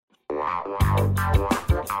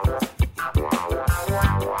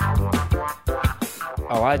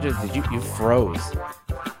Elijah, you froze?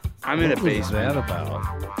 I'm in a basement. What's that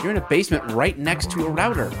about? You're in a basement right next to a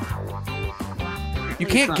router. You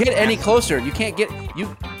can't get any closer. You can't get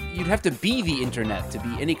You'd have to be the internet to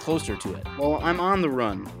be any closer to it. Well, I'm on the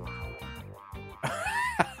run.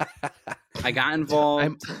 I got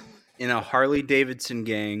involved in a Harley Davidson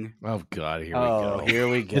gang. Oh God, here we go. Here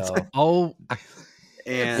we go.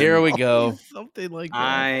 And Here we go. Something like that.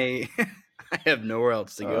 I have nowhere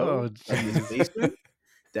else to go. In this basement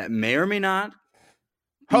that may or may not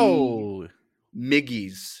be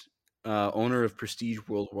Miggy's, owner of Prestige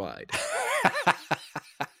Worldwide.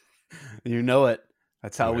 You know it.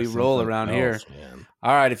 That's how we roll around here. Man.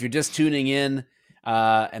 All right, if you're just tuning in,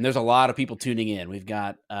 and there's a lot of people tuning in. We've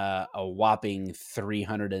got a whopping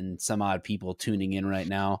 300 and some odd people tuning in right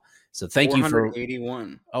now. So thank you for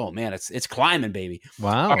 481. Oh man, it's climbing, baby.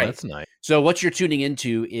 Wow, right. That's nice. So what you're tuning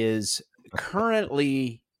into is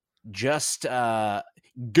currently just is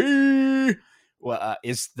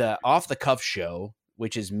the Off the Cuff show,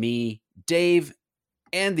 which is me, Dave,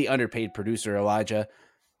 and the underpaid producer Elijah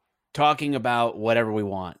talking about whatever we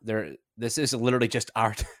want. This is literally just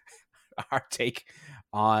our take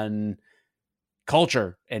on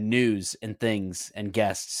culture and news and things and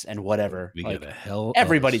guests and whatever. We got a hell.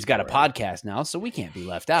 Everybody's got a podcast now, so we can't be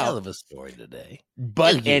left out. Hell of a story today.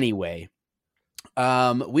 But anyway,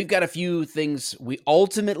 we've got a few things. We're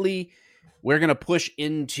going to push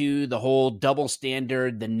into the whole double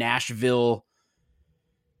standard, the Nashville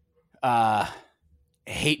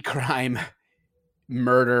hate crime,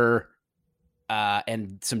 murder,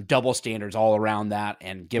 and some double standards all around that,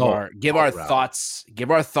 and give our thoughts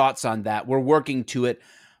on that. We're working to it,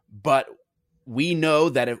 but we know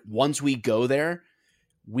that once we go there,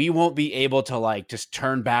 we won't be able to just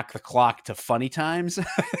turn back the clock to funny times.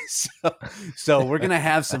 so we're gonna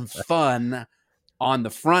have some fun on the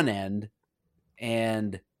front end,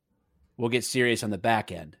 and we'll get serious on the back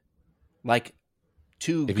end, like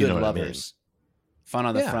two good lovers. Fun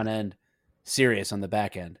on the front end, serious on the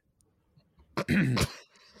back end.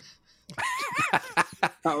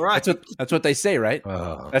 All right. That's what they say, right?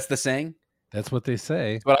 That's the saying. That's what they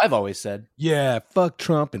say. That's what I've always said. Yeah, fuck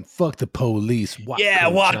Trump and fuck the police.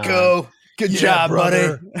 Wacko. Good job,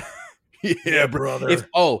 brother. buddy. Yeah, brother.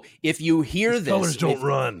 If you hear this, colors don't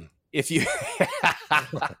run. If you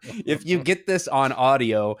if you get this on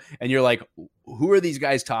audio and you're like, who are these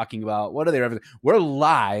guys talking about? What are they? We're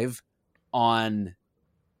live on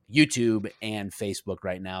YouTube and Facebook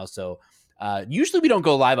right now. So usually we don't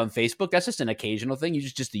go live on Facebook. That's just an occasional thing. You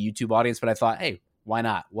just the YouTube audience. But I thought, hey, why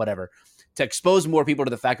not? Whatever. To expose more people to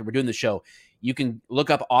the fact that we're doing the show, you can look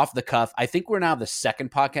up Off the Cuff. I think we're now the second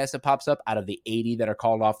podcast that pops up out of the 80 that are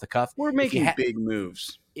called Off the Cuff. We're making big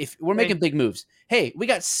moves. If we're making big moves. Hey, we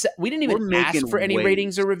didn't even ask for any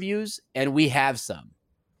ratings or reviews, and we have some.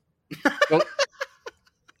 So,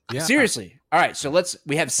 Yeah. Seriously. All right, so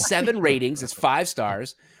we have 7 ratings. It's 5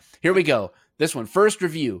 stars. Here we go. This one, first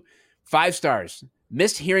review, 5 stars.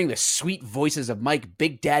 Missed hearing the sweet voices of Mike,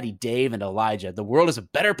 Big Daddy Dave, and Elijah. The world is a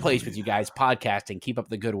better place with you guys podcasting. Keep up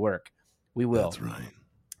the good work. We will. That's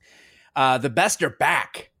right. The best are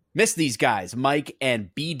back. Miss these guys. Mike and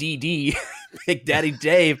BDD, Big Daddy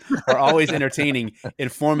Dave, are always entertaining,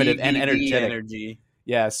 informative, and energetic. Energy.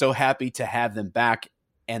 Yeah, so happy to have them back.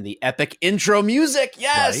 And the epic intro music.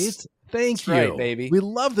 Yes. Right? Thank you. Right, baby. We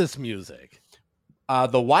love this music.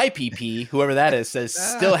 The YPP, whoever that is, says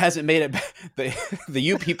still hasn't made it.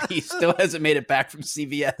 The UPP still hasn't made it back from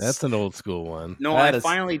CVS. That's an old school one. No, I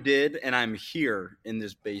finally did, and I'm here in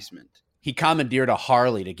this basement. He commandeered a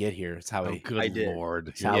Harley to get here. That's how Lord.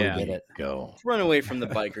 That's how we did it. Go. Let's run away from the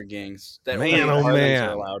biker gangs that Man, only oh, Harleys man.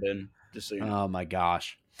 are allowed in. Just so you know. Oh my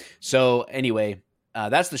gosh. So anyway,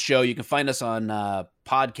 that's the show. You can find us on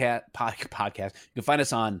podcast. You can find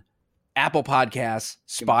us on Apple Podcasts,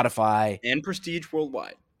 Spotify, And Prestige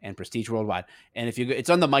Worldwide. And if you go, it's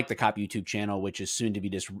on the Mike the Cop YouTube channel, which is soon to be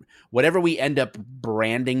just whatever we end up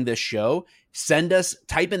branding this show. Send us,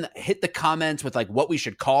 hit the comments with what we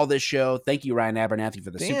should call this show. Thank you, Ryan Abernathy,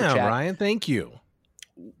 for the super chat. Ryan, thank you.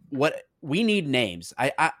 What we need names.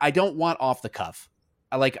 I don't want Off the Cuff.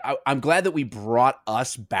 I'm glad that we brought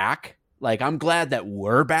us back. I'm glad that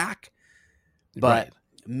we're back, but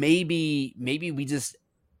maybe we just.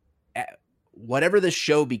 Whatever the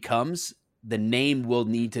show becomes, the name will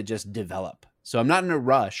need to just develop. So I'm not in a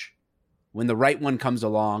rush. When the right one comes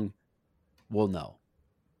along, we'll know.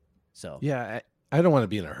 So yeah, I don't want to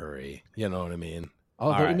be in a hurry. You know what I mean?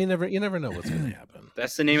 Although you never know what's going to happen.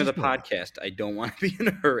 That's the name of the podcast. I don't want to be in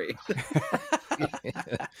a hurry.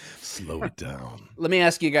 Slow it down. Let me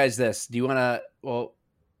ask you guys this. Do you want to,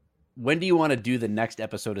 when do you want to do the next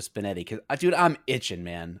episode of Spinetti? Because, dude, I'm itching,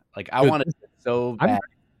 man. Like, I want to so bad.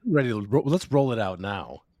 I'm ready to let's roll it out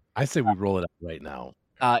now. I say we roll it out right now.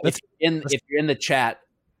 If you're in the chat,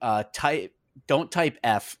 don't type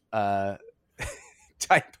F,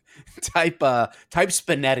 type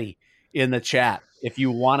Spinetti in the chat if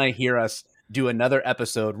you want to hear us do another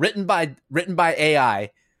episode written by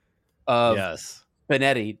AI of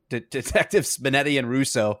Spinetti, Detective Spinetti and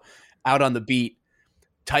Russo out on the beat.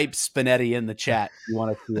 Type Spinetti in the chat if you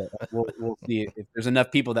want to see it. We'll see it. If there's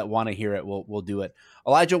enough people that want to hear it, we'll do it.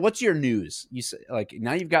 Elijah, what's your news? You say, like,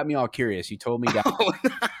 now you've got me all curious. You told me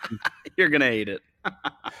you're gonna hate it.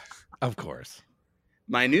 Of course.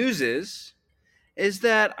 My news is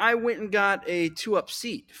that I went and got a 2-up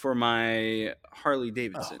seat for my Harley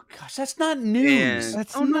Davidson. Oh gosh, that's not news.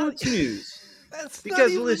 That's not news. That's because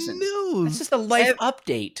not even listen, news. It's just a life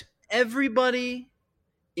update. Everybody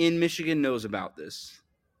in Michigan knows about this.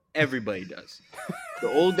 Everybody does.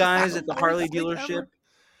 The old guys at the Harley dealership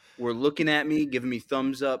were looking at me, giving me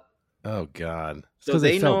thumbs up. Oh God! So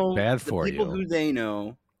they felt know bad for the people you. who they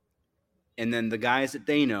know, and then the guys that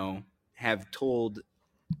they know have told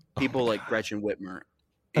people like Gretchen Whitmer.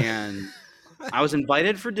 And I was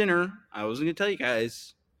invited for dinner. I wasn't going to tell you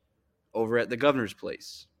guys over at the governor's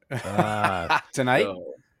place tonight.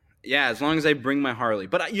 So, yeah, as long as I bring my Harley.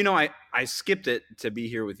 But I skipped it to be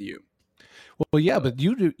here with you. Well, yeah, but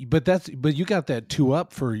you do. But you got that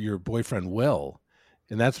 2-up for your boyfriend Will,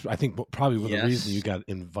 and that's I think probably the reason you got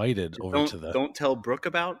invited over to the. Don't tell Brooke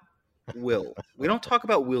about Will. We don't talk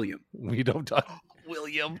about William. We don't talk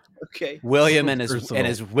William. Okay, William and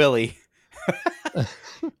his Willie.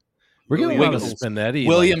 We're gonna wiggle Spinetti.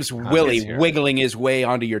 William's Willie wiggling his way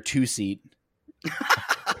onto your 2-seat.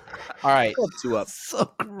 All right. 2-up.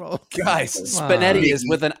 So gross. Guys, Spinetti is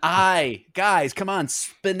with an I. Guys, come on.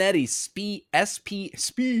 Spinetti. S-P-I.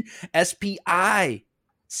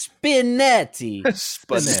 Spinetti.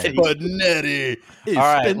 Spinetti. All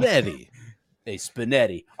right. Spinetti. Hey,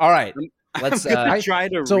 Spinetti. All right. Let's try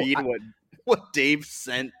to read what Dave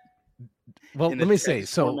sent. Well, let me say.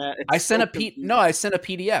 So I sent a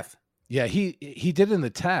PDF. Yeah, he did in the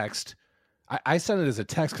text. I sent it as a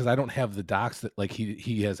text because I don't have the docs that like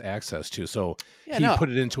he has access to. So put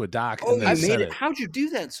it into a doc. Oh, and then you made it. How'd you do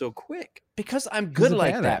that so quick? Because I'm good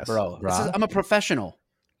like that, bro. I'm a professional.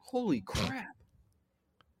 Holy crap!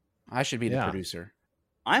 I should be the producer.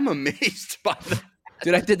 I'm amazed by that.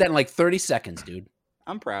 Dude, I did that in like 30 seconds, dude.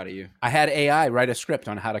 I'm proud of you. I had AI write a script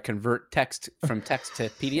on how to convert text from text to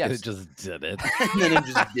PDF. It just did it. And then it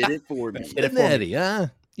just did it for me. Spinetti, huh?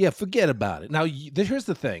 Yeah, forget about it. Now, here's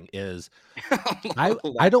the thing: is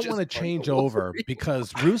I don't want to change over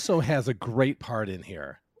because Russo has a great part in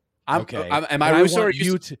here. Okay, am I Russo? Or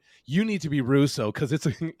you need to be Russo because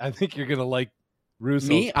I think you're gonna like Russo.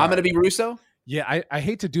 Me? I'm gonna be Russo. Yeah, I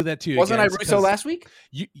hate to do that to you. Wasn't I Russo last week?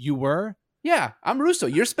 You were. Yeah, I'm Russo.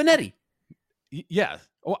 You're Spinetti. Yeah.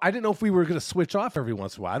 Oh, I didn't know if we were going to switch off every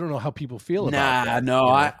once in a while. I don't know how people feel about that. No,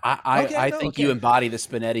 I think you embody the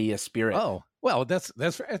Spinetti spirit. Oh, well, that's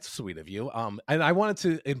sweet of you. And I wanted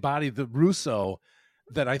to embody the Russo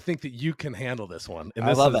that I think that you can handle this one. And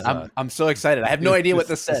I love it. I'm so excited. I have no idea what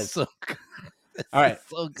this says. So all right.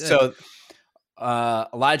 So good. So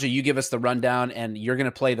Elijah, you give us the rundown, and you're going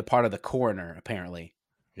to play the part of the coroner, apparently.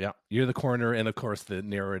 Yeah, you're the coroner, and of course the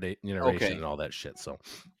narration and all that shit. So.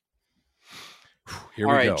 Here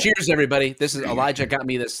we go. Cheers, everybody. This is Elijah got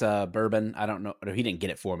me this bourbon. I don't know. He didn't get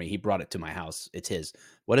it for me. He brought it to my house. It's his.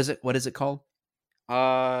 What is it? What is it called?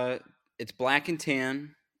 It's Black and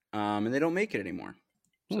Tan, and they don't make it anymore.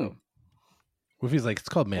 So, if he's like, it's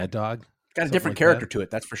called Mad Dog. Got a different character to it.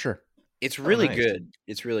 That's for sure. It's really good.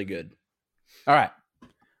 It's really good. All right.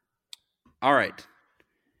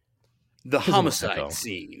 The homicide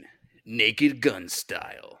scene, Naked Gun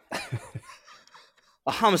style.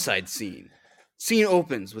 A homicide scene. Scene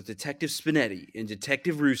opens with Detective Spinetti and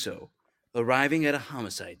Detective Russo arriving at a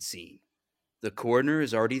homicide scene. The coroner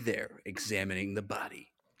is already there, examining the body.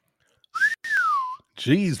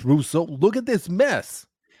 Jeez, Russo, look at this mess.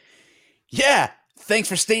 Yeah, thanks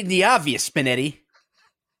for stating the obvious, Spinetti.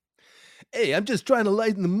 Hey, I'm just trying to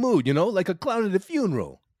lighten the mood, like a clown at a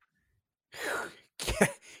funeral.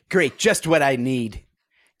 Great, just what I need.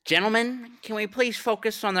 Gentlemen, can we please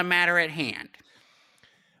focus on the matter at hand?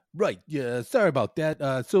 Right, yeah, sorry about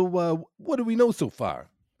that. So what do we know so far?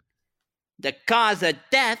 The cause of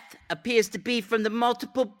death appears to be from the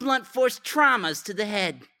multiple blunt force traumas to the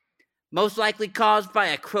head. Most likely caused by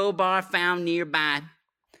a crowbar found nearby.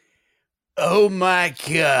 Oh my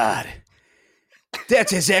God.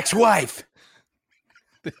 That's his ex-wife.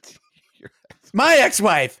 My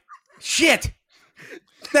ex-wife. Shit.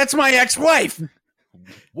 That's my ex-wife.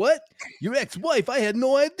 What? Your ex-wife? I had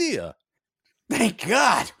no idea. Thank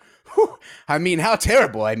God. Whew. I mean, how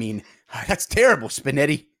terrible. I mean, that's terrible,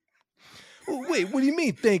 Spinetti. Wait, what do you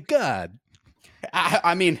mean, thank God?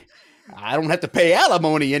 I mean, I don't have to pay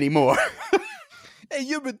alimony anymore. Hey,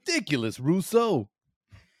 you're ridiculous, Russo.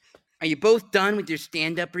 Are you both done with your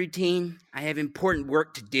stand-up routine? I have important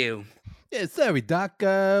work to do. Yeah, sorry, Doc.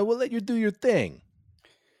 We'll let you do your thing.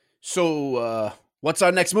 So, what's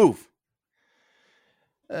our next move?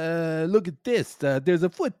 Look at this. There's a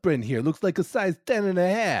footprint here. Looks like a size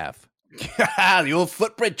 10.5. The old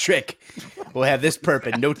footprint trick. We'll have this perp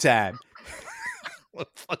in no time. What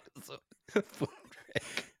the fuck is a footprint?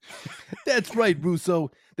 That's right, Russo.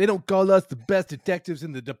 They don't call us the best detectives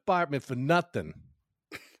in the department for nothing.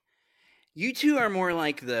 You two are more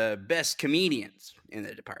like the best comedians in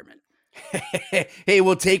the department. Hey,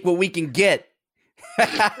 we'll take what we can get.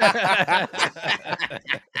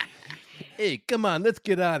 Hey, come on, let's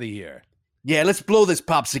get out of here. Yeah, let's blow this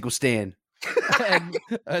popsicle stand.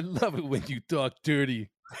 I love it when you talk dirty.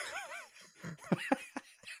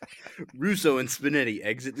 Russo and Spinetti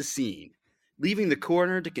exit the scene, leaving the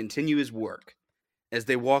coroner to continue his work. As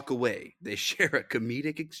they walk away, they share a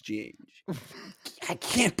comedic exchange. I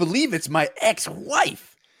can't believe it's my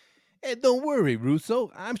ex-wife. Hey, don't worry, Russo.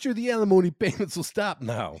 I'm sure the alimony payments will stop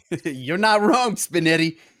now. You're not wrong,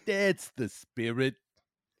 Spinetti. That's the spirit.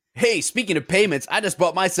 Hey, speaking of payments, I just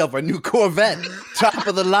bought myself a new Corvette. Top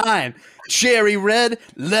of the line. Cherry red,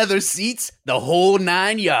 leather seats, the whole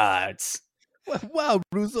 9 yards. Wow,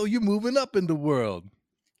 Russo, you're moving up in the world.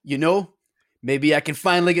 You know, maybe I can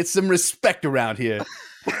finally get some respect around here.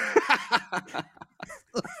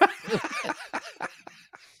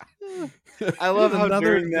 I love how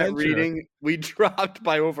during that reading, we dropped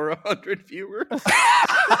by over 100 viewers.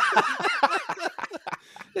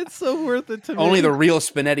 It's so worth it to me. Only the real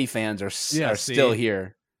Spinetti fans are still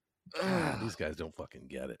here. These guys don't fucking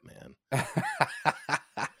get it, man.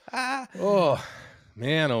 Oh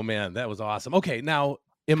man, that was awesome. Okay, now,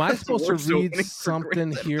 am I supposed to read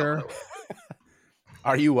something here?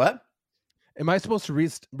 Are you what? Am I supposed to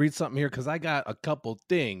read something here? Because I got a couple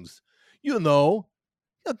things. You know,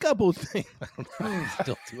 a couple things. I don't know. I'm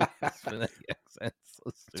still doing Spinetti accent.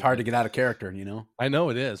 It's hard to get out of character, you know? I know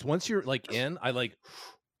it is. Once you're like in, I like,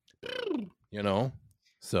 you know.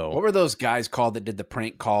 So what were those guys called that did the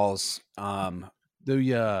prank calls?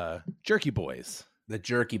 The Jerky Boys. The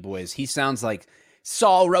Jerky Boys. He sounds like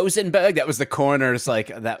Saul Rosenberg. That was the coroner's like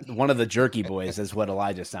that. One of the Jerky Boys is what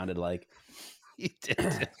Elijah sounded like. He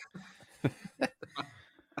did.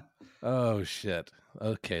 Oh shit.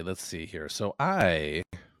 Okay, let's see here. So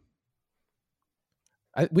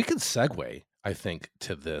we could segue, I think,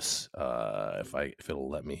 to this if it'll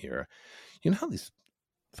let me here. You know how these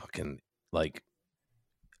fucking like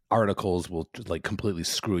articles will just like completely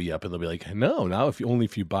screw you up, and they'll be like, no, now if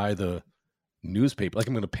you buy the newspaper, like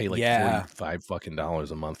I'm going to pay like $45 fucking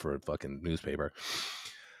a month for a fucking newspaper.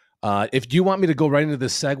 If do you want me to go right into the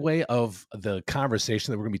segue of the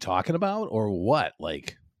conversation that we're going to be talking about, or what?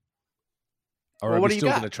 Like, or are we still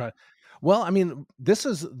going to try? Well, I mean, this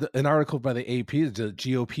is an article by the AP. The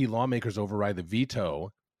GOP lawmakers override the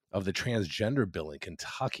veto of the transgender bill in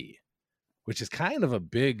Kentucky, which is kind of a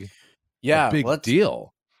big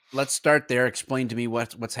deal. Let's start there. Explain to me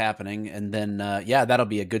what's happening, and then that'll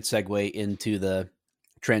be a good segue into the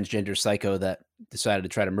transgender psycho that decided to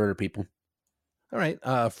try to murder people. All right,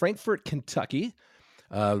 Frankfort, Kentucky.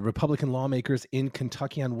 Republican lawmakers in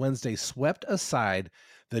Kentucky on Wednesday swept aside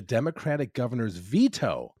the Democratic governor's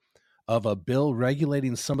veto of a bill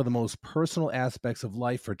regulating some of the most personal aspects of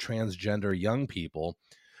life for transgender young people,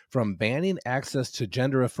 from banning access to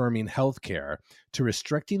gender-affirming health care to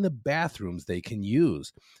restricting the bathrooms they can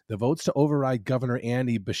use. The votes to override Governor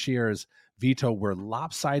Andy Beshear's veto were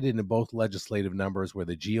lopsided in both legislative numbers, where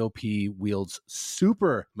the GOP wields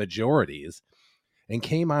super majorities, and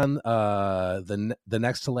came on the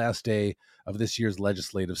next to last day of this year's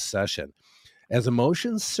legislative session. As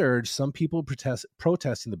emotions surged, some people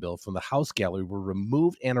protesting the bill from the House gallery were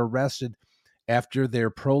removed and arrested after their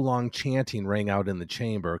prolonged chanting rang out in the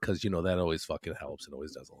chamber, because, you know, that always fucking helps. It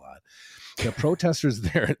always does a lot. The protesters,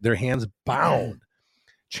 their hands bound,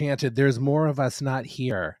 chanted, "There's more of us not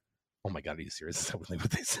here." Oh my God, are you serious? Is that what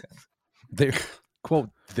they said? They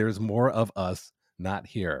quote, "There's more of us not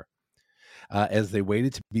here." As they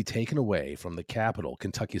waited to be taken away from the Capitol,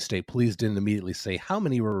 Kentucky State Police didn't immediately say how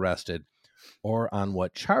many were arrested or on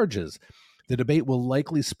what charges. The debate will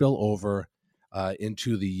likely spill over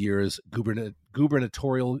into the year's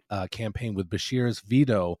gubernatorial campaign, with Bashir's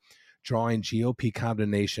veto drawing GOP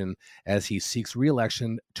condemnation as he seeks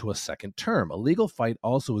re-election to a second term. A legal fight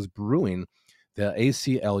also is brewing. The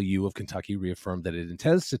ACLU of Kentucky reaffirmed that it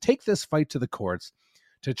intends to take this fight to the courts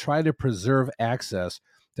to try to preserve access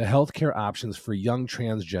to healthcare options for young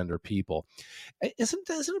transgender people. Doesn't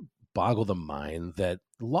it boggle the mind that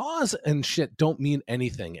laws and shit don't mean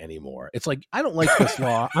anything anymore? It's like, I don't like this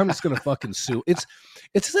law, I'm just gonna fucking sue.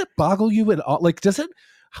 Does it boggle you at all? Like,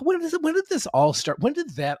 when did this all start? When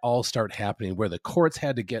did that all start happening, where the courts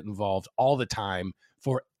had to get involved all the time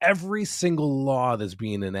for every single law that's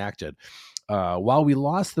being enacted? While we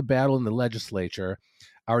lost the battle in the legislature,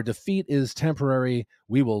 our defeat is temporary.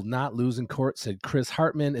 We will not lose in court, said Chris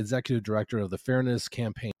Hartman, executive director of the Fairness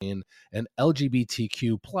Campaign, an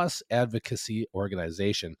LGBTQ plus advocacy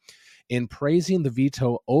organization. In praising the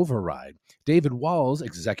veto override, David Walls,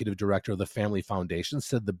 executive director of the Family Foundation,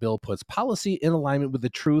 said the bill puts policy in alignment with the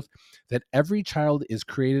truth that every child is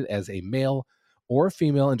created as a male or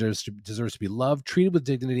female and deserves to be loved, treated with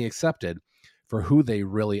dignity, accepted for who they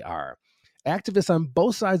really are. Activists on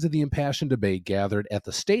both sides of the impassioned debate gathered at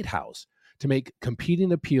the State House to make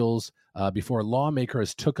competing appeals before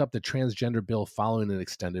lawmakers took up the transgender bill following an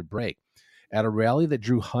extended break. At a rally that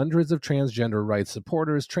drew hundreds of transgender rights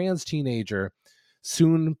supporters, trans teenager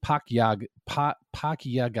Sun Pakyaga,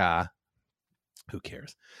 who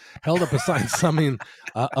cares, held up a sign summing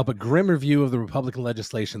up a grim review of the Republican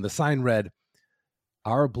legislation. The sign read,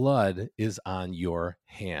 "Our blood is on your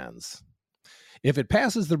hands." If it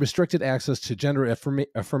passes the restricted access to gender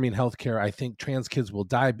affirming healthcare, I think trans kids will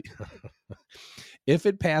die. If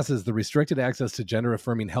it passes the restricted access to gender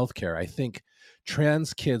affirming healthcare, I think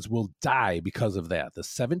trans kids will die because of that. The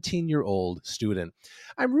 17-year-old student.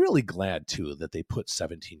 I'm really glad too that they put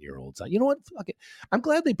 17-year-olds on. You know what? Fuck it. I'm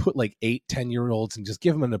glad they put like 8, 10-year-olds and just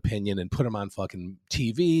give them an opinion and put them on fucking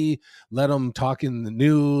TV, let them talk in the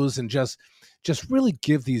news, and just really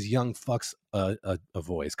give these young fucks a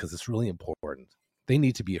voice, because it's really important. They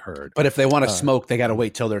need to be heard. But if they want to smoke, they got to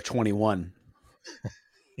wait till they're 21.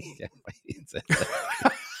 Yeah,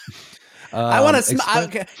 I want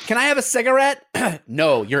to. Can I have a cigarette?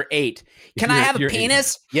 No, you're 8. Can I have a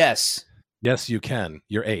penis? 8. Yes. Yes, you can.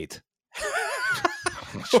 You're 8.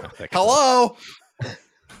 Hello.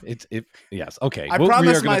 Yes. Okay. I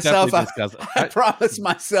promised myself. I promised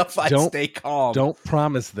myself I'd stay calm. Don't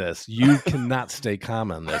promise this. You cannot stay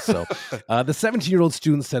calm on this. So, the 17-year-old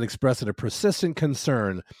student said expressed a persistent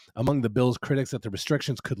concern among the bill's critics that the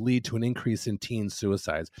restrictions could lead to an increase in teen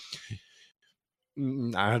suicides.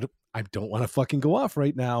 I don't want to fucking go off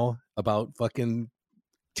right now about fucking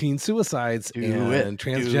teen suicides and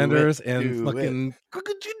transgenders and fucking.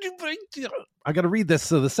 I got to read this.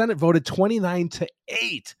 So the Senate voted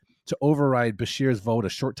 29-8 to override Bashir's vote. A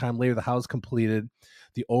short time later, the House completed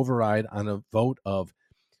the override on a vote of,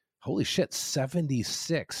 holy shit,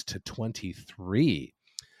 76-23.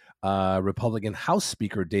 Republican House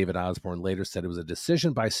Speaker David Osborne later said it was a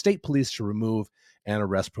decision by state police to remove and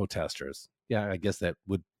arrest protesters. Yeah, I guess that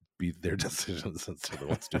would be their decision since they're the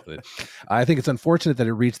ones doing it. I think it's unfortunate that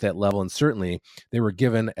it reached that level, and certainly they were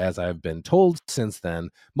given, as I've been told since then,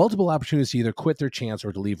 multiple opportunities to either quit their chance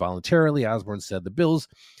or to leave voluntarily. Osborne said the bill's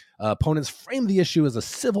opponents framed the issue as a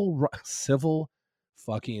civil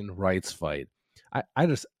fucking rights fight. Why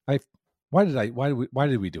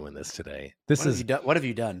did we doing this today? What have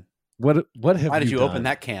you done? Why did you open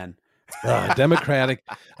that can? Democratic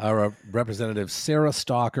Representative Sarah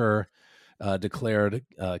Stalker declared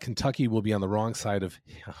Kentucky will be on the wrong side of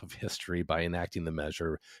history by enacting the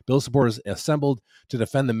measure. Bill supporters assembled to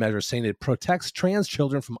defend the measure, saying it protects trans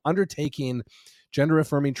children from undertaking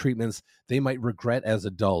gender-affirming treatments they might regret as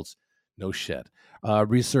adults. No shit.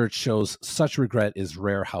 Research shows such regret is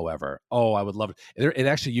rare, however. Oh, I would love it. It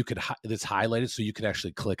actually, it's highlighted, so you could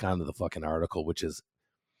actually click onto the fucking article, which is,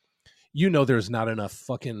 there's not enough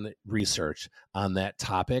fucking research on that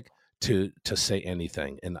topic to say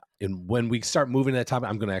anything. And when we start moving that topic,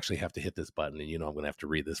 I'm going to actually have to hit this button, and I'm going to have to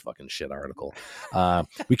read this fucking shit article.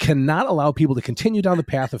 We cannot allow people to continue down the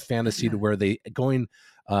path of fantasy to where they going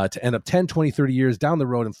to end up 10, 20, 30 years down the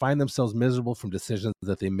road and find themselves miserable from decisions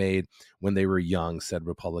that they made when they were young, said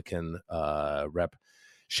Republican Rep.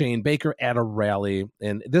 Shane Baker at a rally.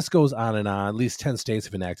 And this goes on and on. At least 10 states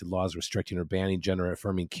have enacted laws restricting or banning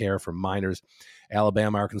gender-affirming care for minors.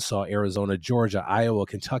 Alabama, Arkansas, Arizona, Georgia, Iowa,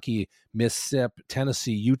 Kentucky, Mississippi,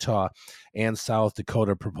 Tennessee, Utah, and South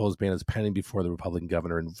Dakota proposed ban is pending before the Republican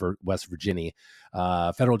governor in West Virginia.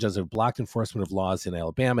 Federal judges have blocked enforcement of laws in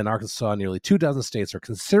Alabama and Arkansas. Nearly 24 states are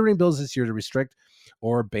considering bills this year to restrict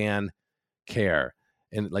or ban care.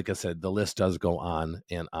 And like I said, the list does go on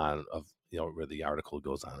and on of, where the article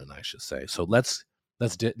goes on, and I should say. So let's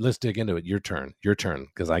dig into it. Your turn,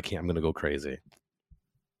 because I'm going to go crazy.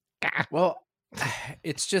 Well,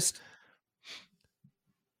 it's just,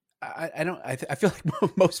 I feel like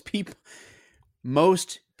most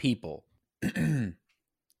people,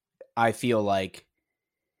 I feel like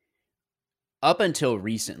up until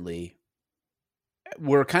recently,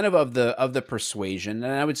 were kind of the persuasion,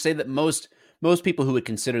 and I would say that most people who would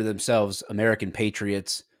consider themselves American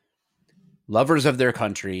patriots, lovers of their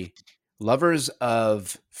country, lovers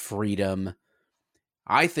of freedom,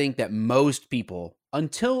 I think that most people,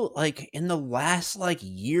 until like in the last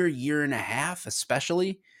year and a half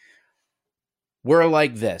especially, were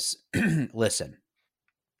like this. Listen,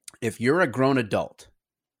 if you're a grown adult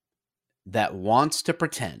that wants to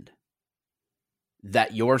pretend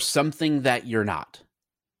that you're something that you're not,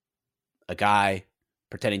 a guy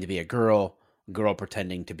pretending to be a girl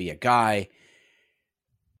pretending to be a guy,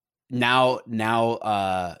 now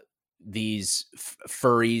these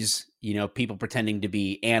furries, people pretending to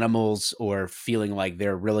be animals or feeling like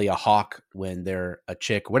they're really a hawk when they're a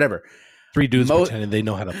chick, whatever. 3 dudes pretending they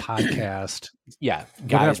know how to podcast. Yeah,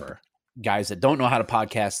 guys that don't know how to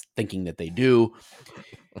podcast thinking that they do.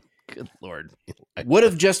 Good Lord. Would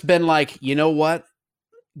have just been like, you know what?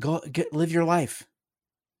 Go live your life.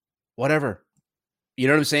 Whatever. You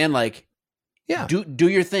know what I'm saying? Like, yeah, do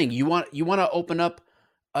your thing. You want to open up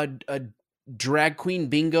a drag queen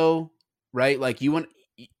bingo, right? Like you want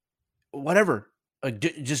whatever.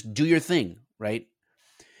 Just do your thing, right?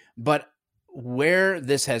 But where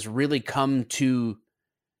this has really come to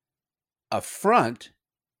a front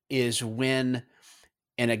is when,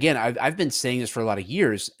 and again, I've been saying this for a lot of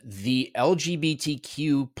years, the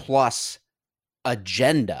LGBTQ plus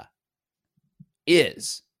agenda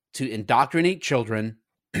is to indoctrinate children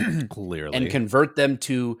clearly and convert them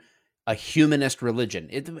to a humanist religion.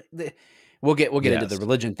 We'll get into the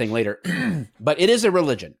religion thing later, but it is a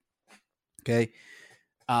religion. Okay.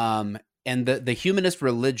 And the humanist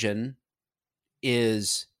religion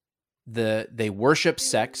is they worship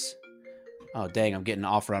sex. Oh, dang, I'm getting an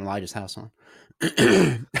offer on Elijah's house, huh?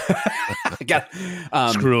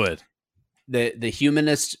 Screw it. The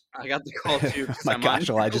humanist. I got the call too. My gosh,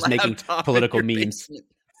 Elijah's making political memes.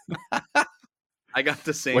 I got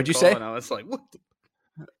the same What'd you call say? And I was like, what?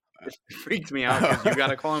 It freaked me out because you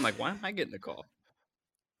got a call. I'm like, why am I getting a call?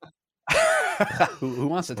 Who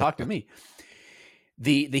wants to talk to me?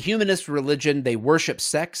 The humanist religion, they worship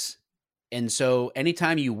sex. And so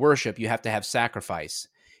anytime you worship, you have to have sacrifice.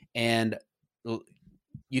 And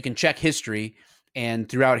you can check history, and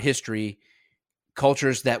throughout history,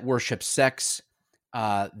 cultures that worship sex,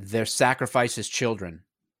 their sacrifice is children.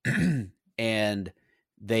 And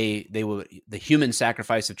they will, the human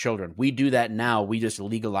sacrifice of children. We do that now. We just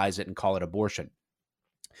legalize it and call it abortion.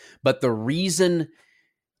 But the reason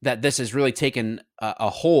that this has really taken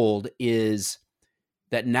a hold is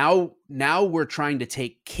that now we're trying to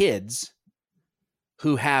take kids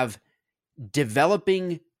who have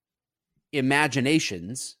developing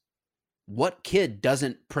imaginations. What kid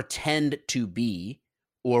doesn't pretend to be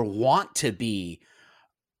or want to be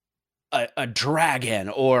a dragon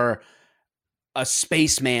or a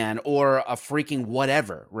spaceman or a freaking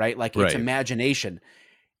whatever, right? Like it's imagination.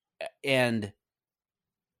 And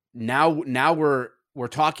now we're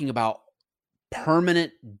talking about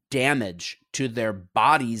permanent damage to their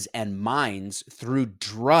bodies and minds through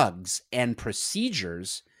drugs and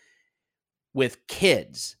procedures with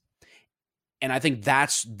kids. And I think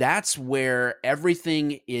that's where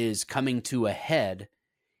everything is coming to a head,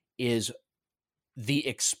 is the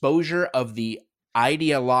exposure of the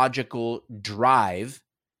ideological drive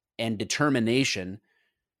and determination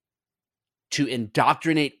to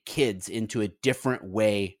indoctrinate kids into a different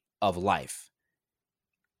way of life.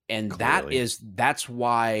 And that's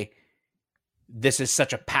why this is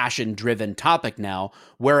such a passion-driven topic now.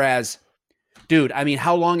 Whereas, dude, I mean,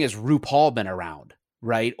 how long has RuPaul been around,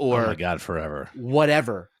 right? Or, oh my God, forever.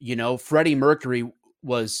 Whatever, Freddie Mercury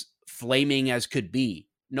was flaming as could be.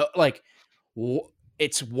 No, like,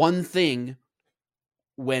 it's one thing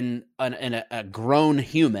when a grown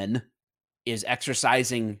human is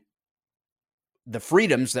exercising the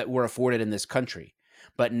freedoms that we're afforded in this country.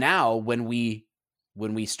 But now when we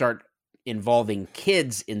when we start involving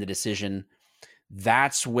kids in the decision,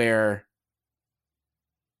 that's where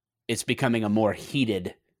it's becoming a more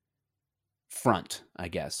heated front, I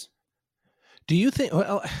guess. Do you think,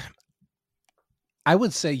 well, I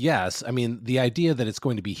would say yes. I mean, the idea that it's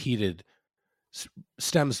going to be heated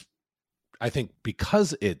stems, I think,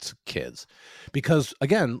 because it's kids. Because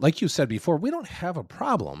again, like you said before, we don't have a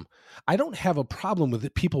problem. I don't have a problem with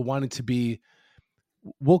it, people wanting to be,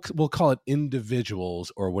 we'll call it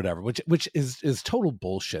individuals or whatever, which is total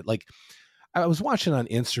bullshit. Like, I was watching on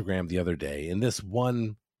Instagram the other day, and this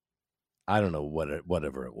one, I don't know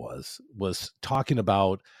whatever it was talking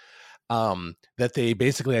about that they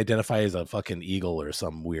basically identify as a fucking eagle or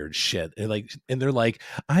some weird shit. And they're like,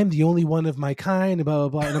 I'm the only one of my kind, blah, blah,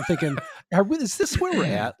 blah. And I'm thinking, is this where we're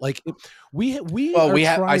at? Like, we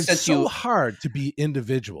are trying so hard to be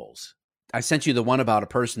individuals. I sent you the one about a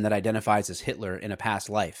person that identifies as Hitler in a past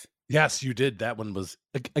life. Yes, you did. That one was,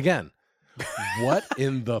 again, what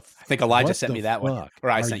in the I think Elijah sent me that one. Or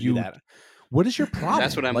I sent you that. What is your problem?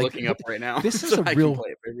 That's what I'm looking up right now. This is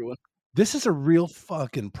This is a real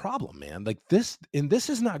fucking problem, man. Like this, and this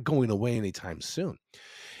is not going away anytime soon.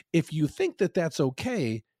 If you think that that's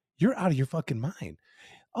okay, you're out of your fucking mind.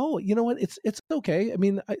 Oh, you know what? It's okay. I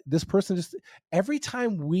mean, this person just, every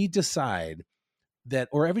time we decide that,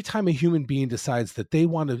 or every time a human being decides that they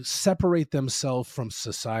want to separate themselves from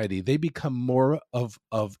society, they become more of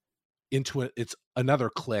into it. It's another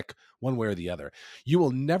clique one way or the other. You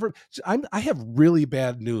will never, I have really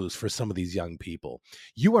bad news for some of these young people.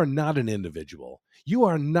 You are not an individual. You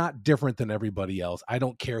are not different than everybody else. I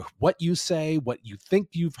don't care what you say, what you think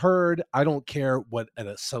you've heard. I don't care what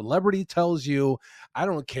a celebrity tells you. I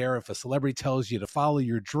don't care if a celebrity tells you to follow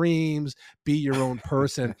your dreams, be your own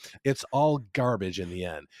person. It's all garbage in the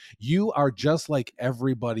end. You are just like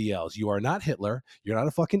everybody else. You are not Hitler. You're not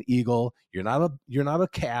a fucking eagle. You're not a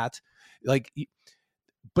cat. Like,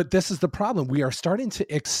 but this is the problem. We are starting to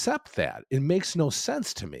accept that. It makes no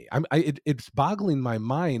sense to me. It's boggling my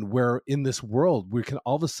mind where in this world we can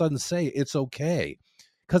all of a sudden say it's okay,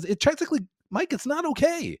 because it technically, Mike, it's not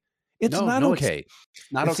okay. It's not okay.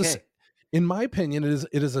 It's not okay. In my opinion,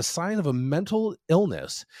 it is a sign of a mental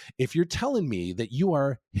illness. If you're telling me that you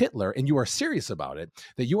are Hitler and you are serious about it,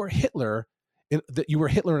 that you are Hitler, that you were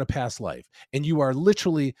Hitler in a past life, and you are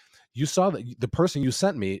literally. You saw that the person you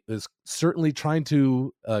sent me is certainly trying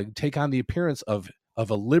to take on the appearance of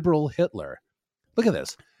a liberal Hitler. Look at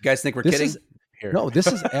this. You guys think we're kidding? No, this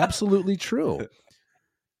is absolutely true.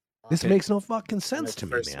 This makes no fucking sense to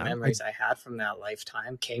me, man. The first memories I had from that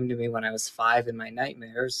lifetime came to me when I was 5 in my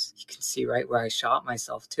nightmares. You can see right where I shot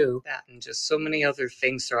myself too. That and just so many other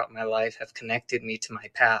things throughout my life have connected me to my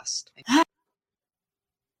past.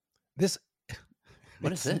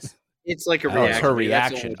 What is this? It's like a reaction. It's her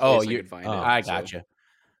reaction. Oh, I got so. you.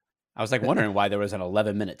 I was like wondering why there was an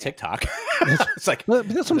 11-minute TikTok. It's like,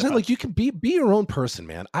 that's what I'm saying. Like, you can be your own person,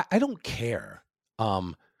 man. I don't care.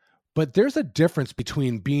 But there's a difference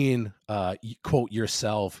between being quote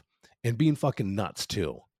yourself and being fucking nuts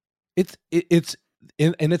too. It's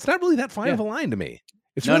not really that fine of a line to me.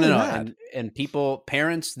 It's no. Not. And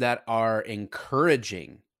parents that are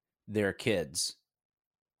encouraging their kids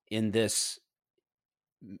in this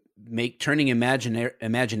turning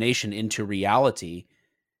imagination into reality,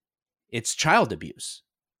 it's child abuse.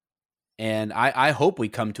 And I hope we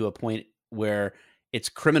come to a point where it's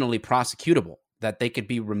criminally prosecutable, that they could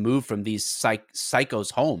be removed from these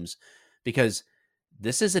psychos' homes, because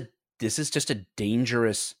this is just a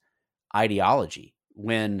dangerous ideology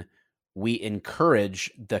when we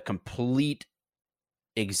encourage the complete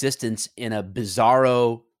existence in a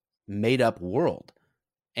bizarro made up world.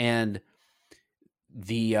 And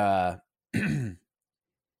why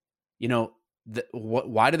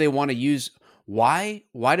do they want to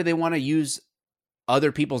use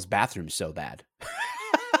other people's bathrooms so bad?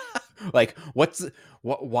 Like,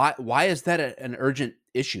 why is that an urgent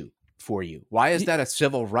issue for you? Why is that a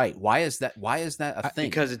civil right? Why is that a thing?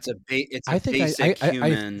 Because it's a basic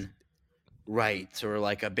human right, or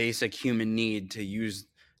like a basic human need to use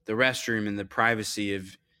the restroom in the privacy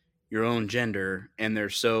of your own gender, and they're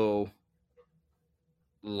so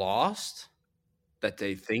lost that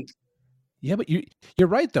they think. Yeah, but you're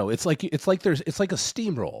right though. It's like a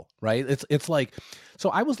steamroll, right? It's like, so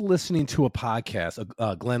I was listening to a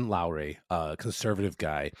podcast, Glenn Lowry, conservative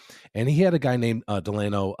guy, and he had a guy named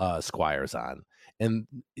Delano Squires on, and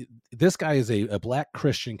this guy is a Black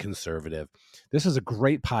Christian conservative. This is a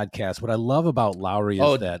great podcast. What I love about Lowry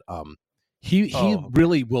is that he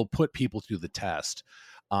really will put people through the test.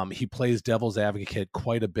 He plays devil's advocate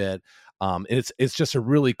quite a bit. It's just a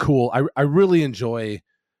really cool. I really enjoy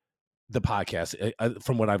the podcast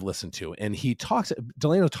from what I've listened to, and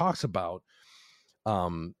Delano talks about,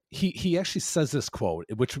 he actually says this quote,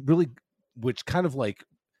 which kind of like,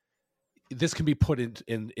 this can be put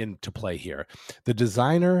into play here. The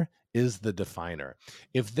designer is the definer.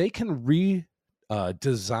 If they can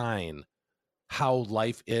design how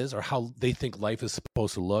life is, or how they think life is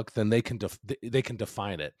supposed to look, then they can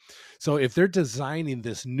define it. So if they're designing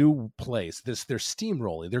this new place, they're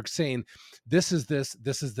steamrolling. They're saying, this is this,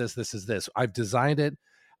 this is this, this is this. I've designed it,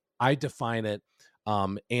 I define it,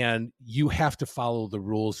 and you have to follow the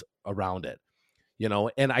rules around it.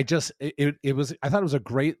 And I thought it was a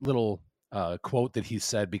great little quote that he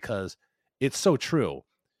said, because it's so true.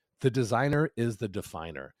 The designer is the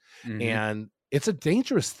definer. Mm-hmm. And it's a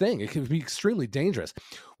dangerous thing. It can be extremely dangerous.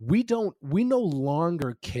 We no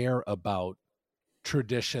longer care about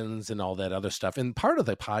traditions and all that other stuff. And part of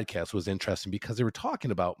the podcast was interesting because they were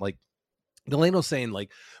talking about, like, Delano saying,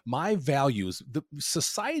 like, my values, the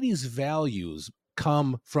society's values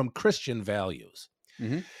come from Christian values.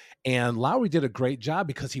 Mm-hmm. And Lowry did a great job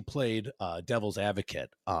because he played devil's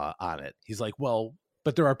advocate on it. He's like, well,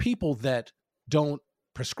 but there are people that don't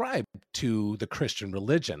prescribe to the Christian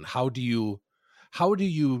religion. How do you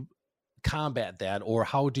combat that, or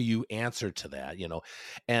how do you answer to that?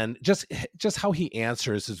 And just how he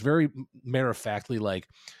answers is very matter of factly, like,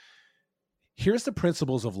 here's the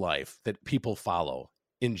principles of life that people follow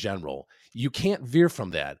in general. You can't veer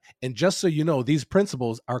from that. And just so you know, these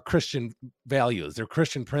principles are Christian values. They're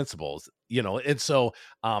Christian principles, And so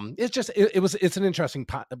it's an interesting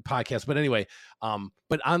podcast. But anyway,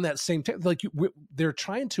 but on that same time, like, they're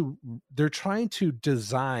trying to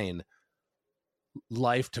design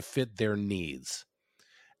life to fit their needs,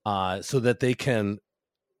 so that they can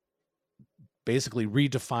basically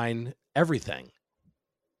redefine everything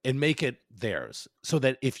and make it theirs, so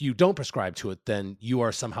that if you don't prescribe to it, then you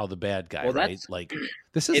are somehow the bad guy, right? Like,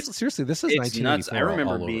 this is seriously, this is 1984. Nuts. I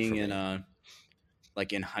remember being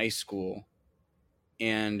in high school,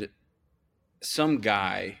 and some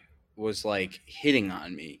guy was like hitting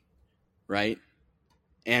on me, right?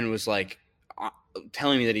 And was like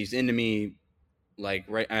telling me that he's into me. Like,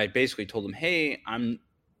 right, I basically told him, hey, I'm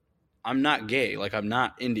not gay. Like, I'm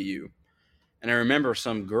not into you. And I remember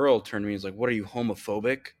some girl turned to me and was like, what, are you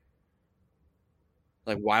homophobic?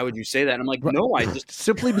 Like, why would you say that? And I'm like, no, I just...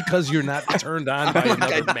 Simply because you're not turned on by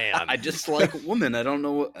another man. I just like women. I don't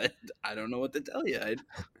know what to tell you.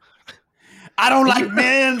 I don't like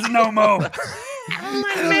men's no more. I don't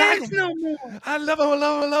like men's no more. I love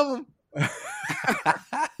them.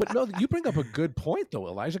 But no, you bring up a good point though,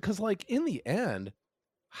 Elijah, because, like, in the end,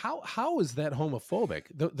 how is that homophobic?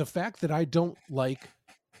 The fact that I don't like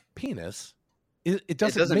penis, it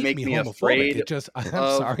doesn't make me homophobic. Afraid it just I'm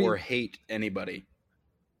sorry, or hate anybody.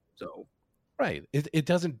 So right, it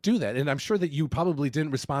doesn't do that. And I'm sure that you probably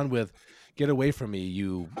didn't respond with, get away from me,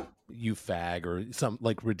 you fag, or some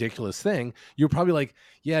like ridiculous thing. You're probably like,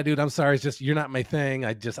 yeah, dude, I'm sorry, it's just, you're not my thing.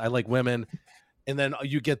 I like women. And then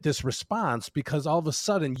you get this response because all of a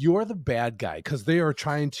sudden you're the bad guy, because they are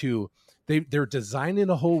trying to, they're designing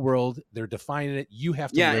a whole world, they're defining it. You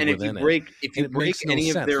have to live within it. If you break any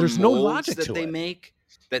of their molds no logic that they make,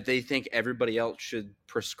 that they think everybody else should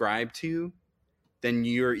prescribe to, then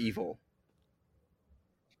you're evil.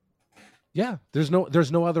 Yeah, there's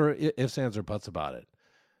no other ifs, ands, or buts about it.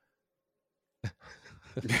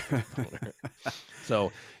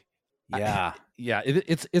 So. Yeah,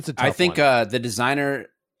 it's a tough I think one. The designer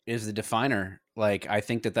is the definer. Like, I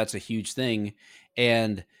think that's a huge thing,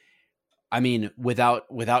 and I mean, without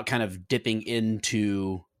kind of dipping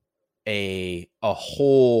into a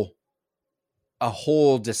whole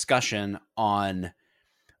discussion on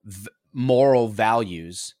moral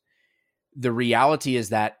values, the reality is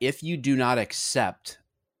that if you do not accept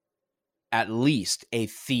at least a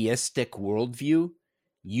theistic worldview,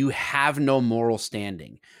 you have no moral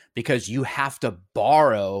standing, because you have to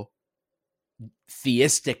borrow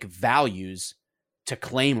theistic values to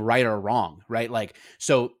claim right or wrong, right? Like,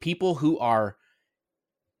 so people who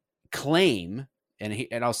claim,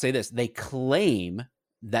 and I'll say this, they claim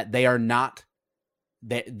that they are not,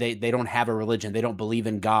 they don't have a religion, they don't believe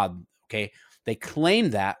in God, okay? They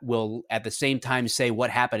claim that, will at the same time say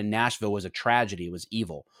what happened in Nashville was a tragedy, it was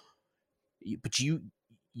evil. But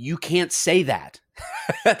you can't say that.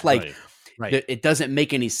 Like, right. It doesn't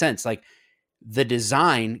make any sense. Like, the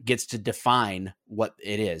design gets to define what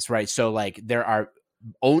it is, right? So, like,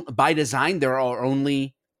 by design, there are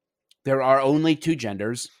only two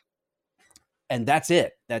genders, and that's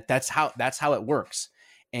it. That's how it works.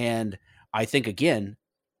 And I think, again,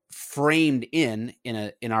 framed in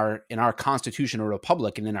our Constitution or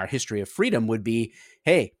republic and in our history of freedom would be,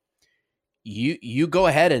 hey, you go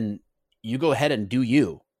ahead and do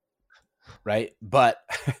you, right? But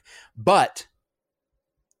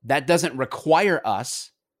that doesn't require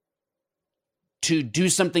us to do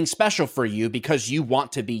something special for you because you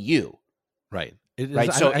want to be you. Right. It is,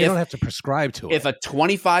 right. So I don't have to prescribe to it. If a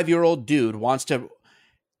 25-year-old dude wants to,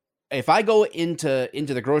 if I go into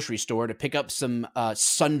the grocery store to pick up some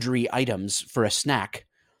sundry items for a snack,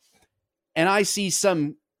 and I see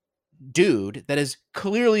some dude that is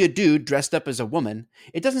clearly a dude dressed up as a woman,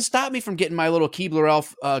 it doesn't stop me from getting my little Keebler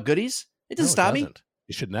Elf goodies. It doesn't stop me.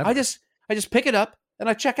 You should never. I just pick it up and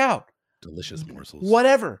I check out. Delicious morsels.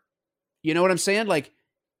 Whatever. You know what I'm saying? Like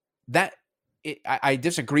that. I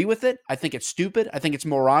disagree with it. I think it's stupid. I think it's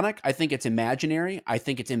moronic. I think it's imaginary. I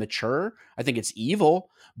think it's immature. I think it's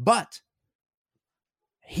evil. But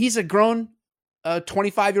he's a grown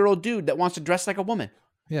 25-year-old dude that wants to dress like a woman.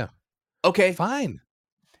 Yeah. Okay. Fine.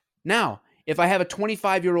 Now, if I have a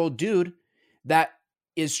 25-year-old dude that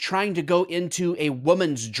is trying to go into a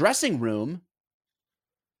woman's dressing room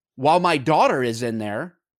while my daughter is in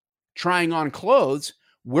there trying on clothes,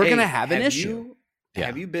 we're going to have an issue.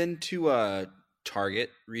 Have you been to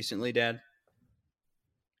Target recently, Dad?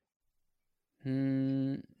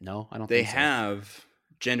 No, I don't They think so. have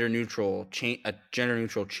a gender neutral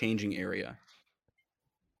changing area.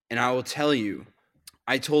 And I will tell you,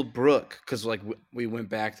 I told Brooke, because like we went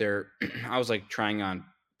back there, I was like trying on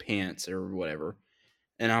pants or whatever.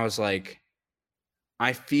 And I was like,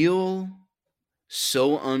 I feel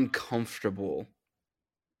so uncomfortable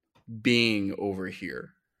being over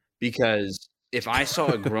here because if I saw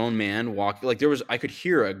a grown man walk, like I could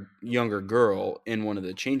hear a younger girl in one of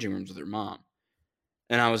the changing rooms with her mom.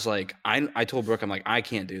 And I was like, I told Brooke, I'm like, I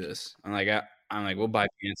can't do this. I'm like, we'll buy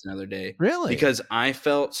pants another day. Really? Because I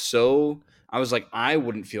was like, I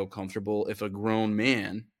wouldn't feel comfortable if a grown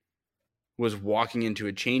man was walking into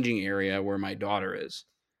a changing area where my daughter is.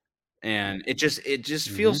 And it just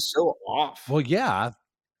feels so off. Well, yeah,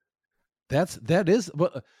 that is,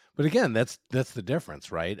 but again, that's the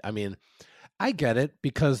difference, right? I mean, I get it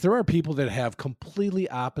because there are people that have completely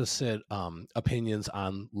opposite opinions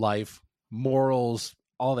on life, morals,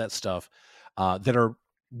 all that stuff, that are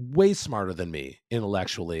way smarter than me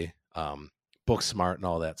intellectually, book smart and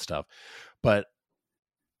all that stuff. But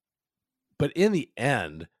in the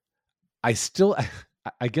end, I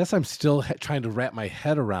guess I'm still trying to wrap my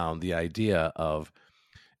head around the idea of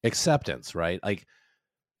acceptance, right? Like,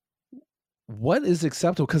 what is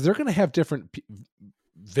acceptable? Because they're going to have different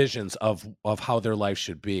visions of how their life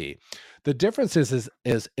should be. The difference is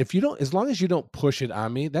if you don't, as long as you don't push it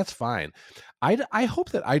on me, that's fine. I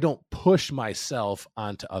hope that I don't push myself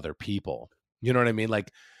onto other people. You know what I mean?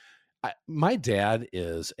 Like, my dad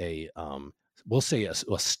is we'll say a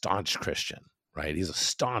staunch Christian, right? He's a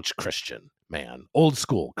staunch Christian man, old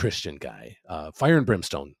school Christian guy, fire and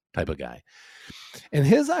brimstone type of guy. And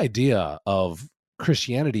his idea of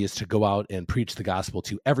Christianity is to go out and preach the gospel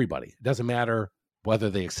to everybody. It doesn't matter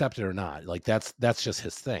whether they accept it or not. Like that's just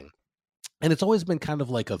his thing. And it's always been kind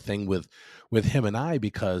of like a thing with him and I,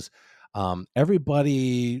 because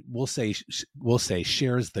everybody will say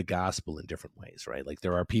shares the gospel in different ways, right? Like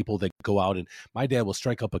there are people that go out, and my dad will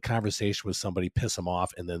strike up a conversation with somebody, piss them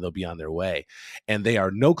off, and then they'll be on their way. And they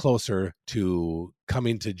are no closer to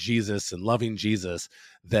coming to Jesus and loving Jesus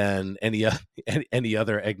than any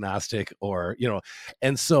other agnostic, or, you know.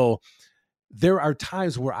 And so there are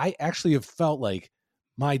times where I actually have felt like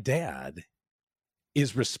my dad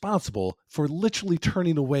is responsible for literally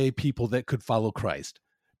turning away people that could follow Christ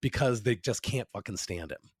because they just can't fucking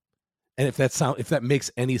stand him. And if that makes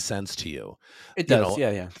any sense to you, it does.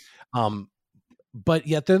 Yeah. But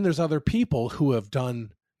yet then there's other people who have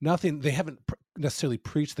done nothing. They haven't necessarily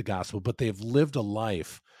preached the gospel, but they've lived a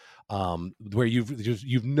life where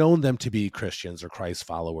you've known them to be Christians or Christ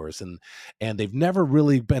followers, and they've never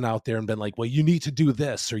really been out there and been like, well, you need to do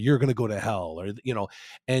this or you're going to go to hell, or, you know.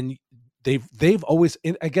 And they've always,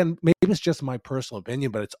 and again, maybe it's just my personal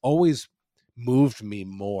opinion, but it's always moved me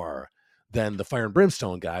more than the fire and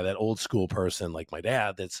brimstone guy, that old school person like my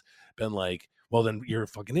dad that's been like, well, then you're a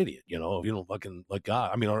fucking idiot, you know, you don't fucking like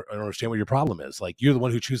God. I mean, I don't understand what your problem is. Like, you're the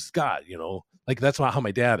one who chooses God, you know, like that's not how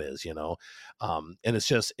my dad is, you know. And it's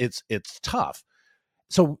just, it's tough.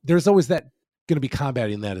 So there's always that going to be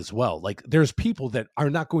combating that as well. Like, there's people that are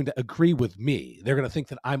not going to agree with me. They're going to think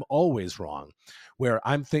that I'm always wrong, where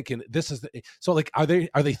I'm thinking this is so like, are they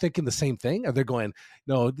thinking the same thing? Are they going,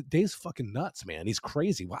 no, Dave's fucking nuts, man. He's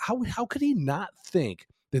crazy. How could he not think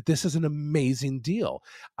that this is an amazing deal?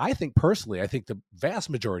 I think personally, the vast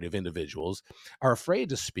majority of individuals are afraid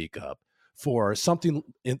to speak up for something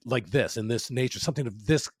like this, in this nature, something of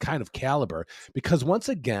this kind of caliber, because once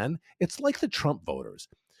again, it's like the Trump voters.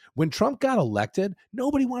 When Trump got elected,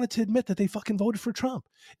 nobody wanted to admit that they fucking voted for Trump.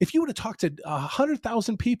 If you would have talked to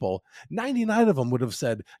 100,000 people, 99 of them would have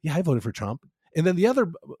said, yeah, I voted for Trump. And then the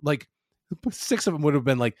other, like 6 of them would have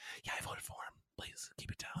been like, yeah, I voted for him. Please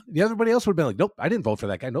keep it down. The everybody else would have been like, nope, I didn't vote for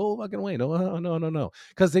that guy. No fucking way. No.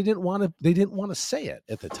 Because they didn't want to say it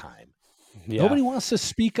at the time. Yeah. Nobody wants to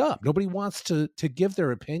speak up. Nobody wants to give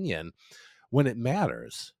their opinion when it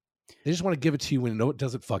matters. They just want to give it to you when it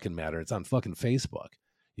doesn't fucking matter. It's on fucking Facebook.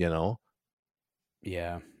 You know?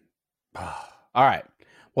 Yeah. All right.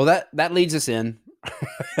 Well, that leads us in.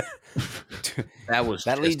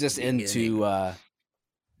 that leads us into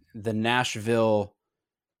the Nashville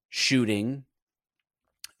shooting,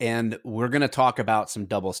 and we're going to talk about some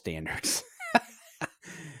double standards.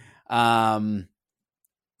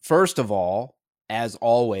 First of all, as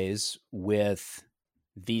always with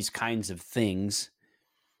these kinds of things,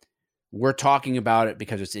 we're talking about it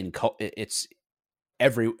because it's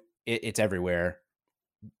everywhere.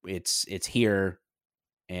 It's here,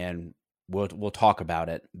 and we'll talk about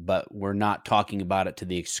it, but we're not talking about it to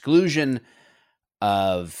the exclusion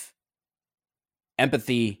of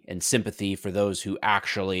empathy and sympathy for those who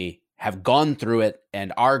actually have gone through it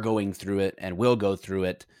and are going through it and will go through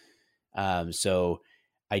it. So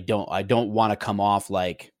I don't want to come off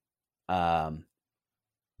like,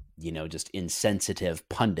 just insensitive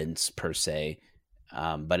pundits per se.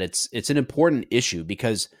 But it's an important issue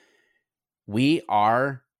because we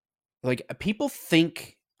are like, people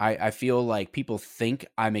think, I feel like people think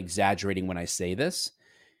I'm exaggerating when I say this.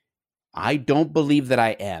 I don't believe that I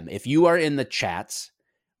am. If you are in the chats,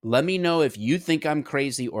 let me know if you think I'm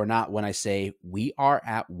crazy or not when I say we are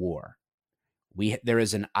at war. There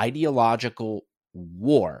is an ideological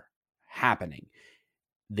war happening.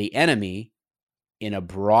 The enemy, in a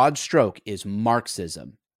broad stroke, is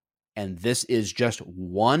Marxism. And this is just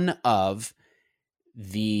one of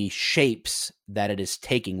the shapes that it is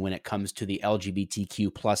taking when it comes to the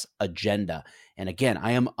LGBTQ plus agenda. And again,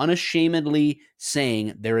 I am unashamedly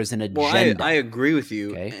saying there is an agenda. Well, I agree with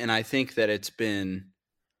you. Okay? And I think that it's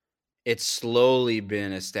slowly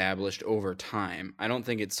been established over time. I don't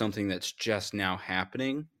think it's something that's just now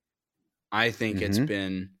happening. I think it's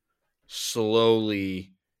been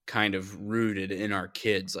slowly kind of rooted in our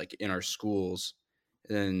kids, like in our schools.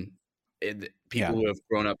 And people who have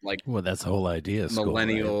grown up like, well, that's the whole idea of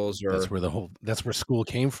millennials, school, right? Or that's where school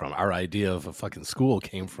came from. Our idea of a fucking school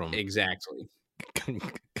came from exactly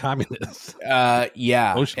communists.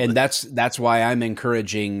 Yeah, socialists. And that's why I'm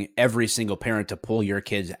encouraging every single parent to pull your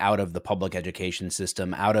kids out of the public education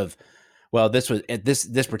system.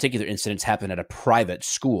 This particular incident happened at a private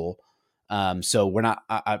school, so we're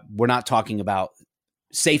not talking about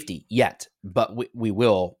safety yet, but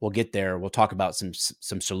we'll get there. We'll talk about some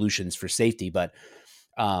solutions for safety, but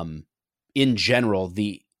in general,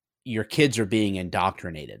 your kids are being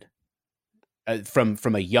indoctrinated from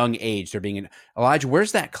a young age. They're being Elijah.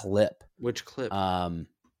 Where's that clip? Which clip?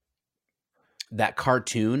 That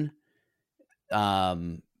cartoon,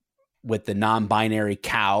 with the non-binary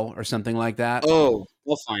cow or something like that. Oh,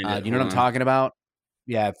 we'll find it. You know what I'm talking about?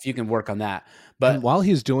 Yeah, if you can work on that. But and while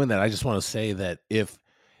he's doing that, I just want to say that if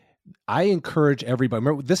I encourage everybody,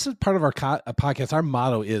 remember, this is part of our podcast. Our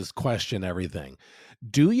motto is question everything.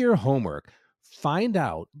 Do your homework, find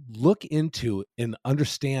out, look into, and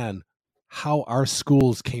understand how our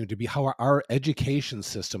schools came to be, how our education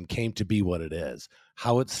system came to be what it is,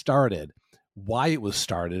 how it started, why it was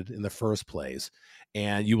started in the first place.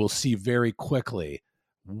 And you will see very quickly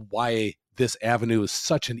why this avenue is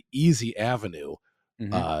such an easy avenue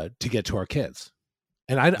to get to our kids.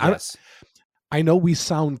 And I know we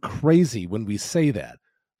sound crazy when we say that.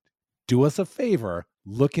 Do us a favor,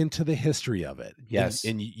 look into the history of it. Yes.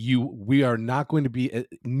 And we are not going to be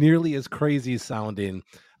nearly as crazy sounding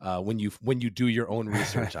when you do your own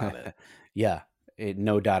research on it. Yeah,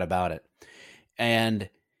 no doubt about it. And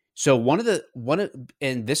so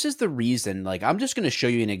and this is the reason, like, I'm just going to show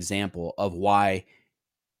you an example of why.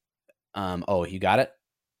 Oh, you got it?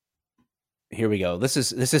 Here we go. This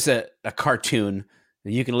is a cartoon.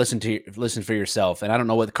 You can listen for yourself. And I don't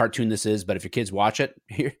know what the cartoon this is, but if your kids watch it,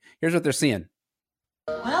 here's what they're seeing.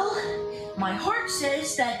 Well, my heart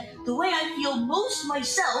says that the way I feel most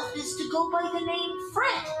myself is to go by the name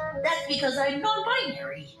Fred. That's because I'm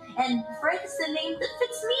non-binary, and Fred's the name that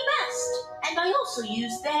fits me best. And I also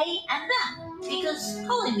use they and them, because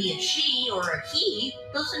calling me a she or a he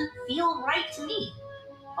doesn't feel right to me.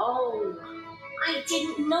 Oh, I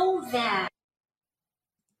didn't know that.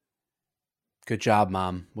 Good job,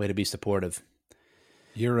 Mom. Way to be supportive.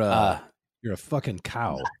 You're You're a fucking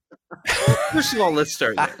cow. First of all, let's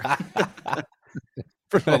start there.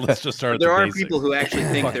 First of all, let's just start. There at the are basics. people who actually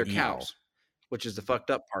think they're Fucking cows, which is the fucked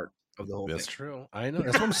up part of the whole That's thing. true. I know.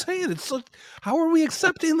 That's what I'm saying. It's so, how are we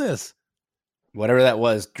accepting this? Whatever that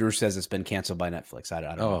was, Drew says it's been canceled by Netflix. I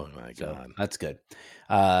don't know. Oh my So God. that's good.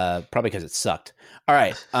 Probably because it sucked. All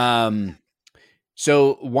right.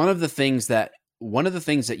 So one of the things that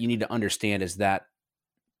you need to understand is that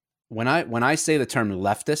when I say the term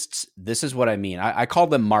leftists, this is what I mean. I call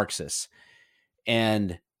them Marxists.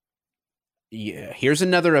 And here's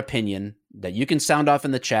another opinion that you can sound off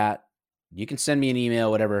in the chat. You can send me an email,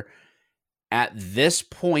 whatever. At this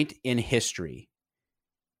point in history,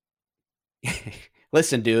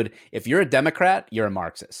 listen, dude, if you're a Democrat, you're a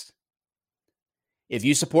Marxist. If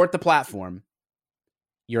you support the platform,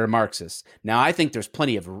 you're a Marxist. Now, I think there's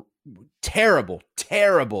plenty of terrible,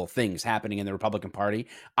 terrible things happening in the Republican Party.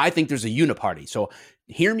 I think there's a uniparty. So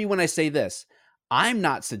hear me when I say this. I'm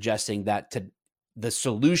not suggesting that the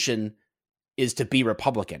solution is to be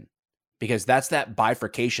Republican, because that's that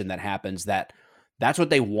bifurcation that happens. That's what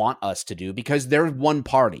they want us to do, because they're one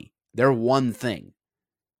party. They're one thing.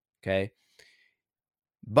 Okay.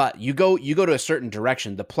 But you go to a certain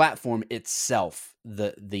direction. The platform itself,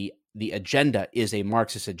 the agenda is a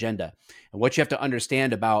Marxist agenda. And what you have to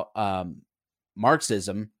understand about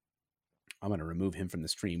Marxism, I'm going to remove him from the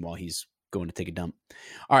stream while he's going to take a dump.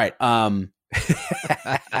 All right.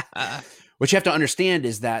 What you have to understand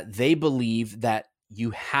is that they believe that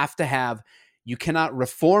you cannot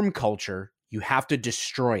reform culture. You have to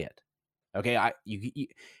destroy it. Okay. You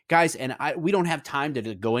guys, and we don't have time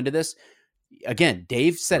to go into this. Again,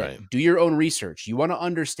 Dave said it. Do your own research. You want to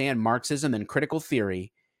understand Marxism and critical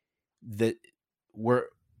theory. They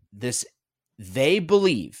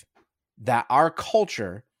believe that our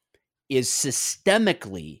culture is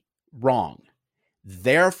systemically wrong.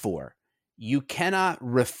 Therefore, you cannot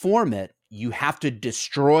reform it. You have to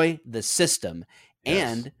destroy the system,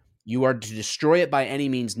 and you are to destroy it by any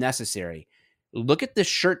means necessary. Look at this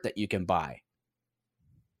shirt that you can buy.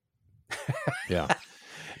 Yeah.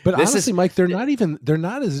 But honestly, Mike, they're not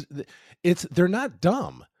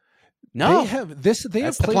dumb. No, they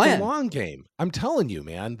have played the long game. I'm telling you,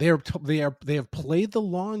 man, they have played the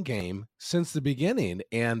long game since the beginning,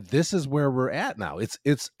 and this is where we're at now.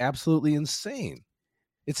 It's absolutely insane.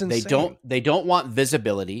 It's insane. They don't want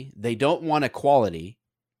visibility. They don't want equality.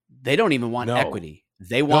 They don't even want equity.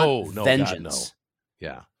 They want vengeance. No.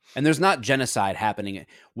 Yeah. And there's not genocide happening.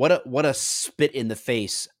 What a spit in the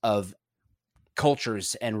face of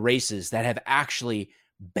cultures and races that have actually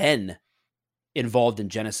been involved in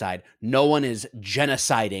genocide. No one is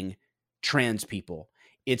genociding trans people.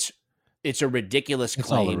 It's a ridiculous claim.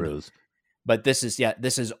 It's all a ruse. But this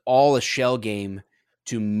is all a shell game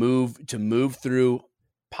to move through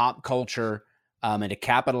pop culture and to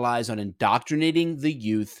capitalize on indoctrinating the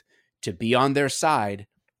youth to be on their side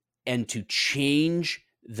and to change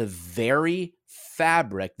the very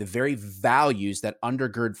fabric, the very values that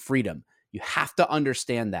undergird freedom. You have to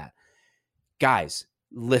understand that. Guys,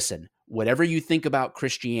 listen, whatever you think about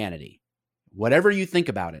Christianity, whatever you think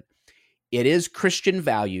about it, it is Christian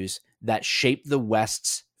values that shape the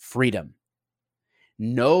West's freedom.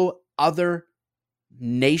 No other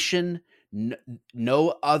nation,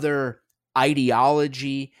 no other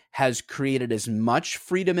ideology has created as much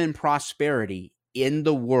freedom and prosperity in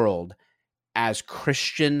the world as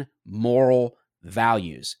Christian moral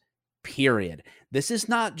values, period. This is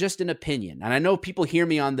not just an opinion. And I know people hear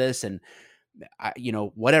me on this and,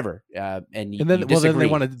 whatever. And then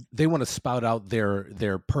they want to spout out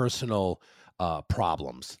their personal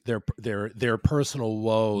problems, their personal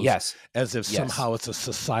woes, as if somehow it's a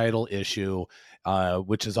societal issue,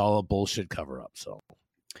 which is all a bullshit cover up. So,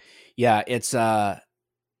 yeah, it's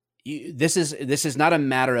this is not a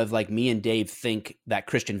matter of like me and Dave think that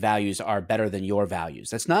Christian values are better than your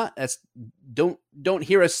values. Don't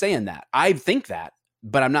hear us saying that. I think that,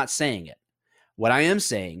 but I'm not saying it. What I am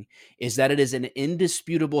saying is that it is an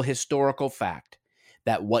indisputable historical fact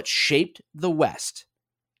that what shaped the West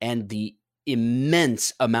and the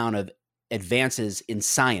immense amount of advances in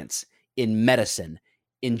science, in medicine,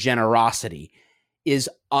 in generosity is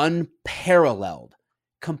unparalleled,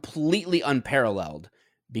 completely unparalleled,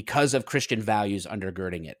 because of Christian values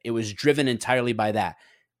undergirding it. It was driven entirely by that.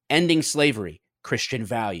 Ending slavery, Christian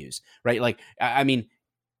values, right? Like, I mean,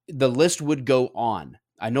 the list would go on.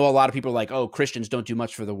 I know a lot of people are like, oh, Christians don't do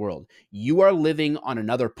much for the world. You are living on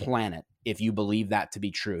another planet if you believe that to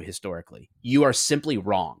be true historically. You are simply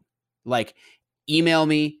wrong. Like, email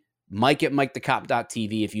me,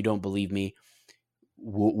 mike@mikethecop.tv if you don't believe me.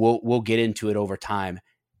 We'll get into it over time.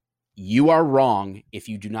 You are wrong if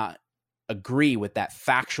you do not agree with that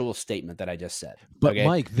factual statement that I just said. But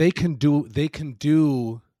Mike, they can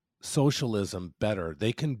do socialism better.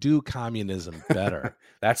 They can do communism better.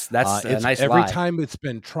 that's a nice every lie. time it's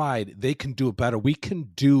been tried, they can do it better. We can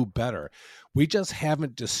do better. We just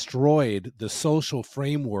haven't destroyed the social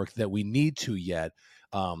framework that we need to yet,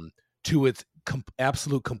 to its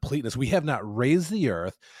absolute completeness. We have not raised the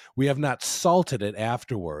earth. We have not salted it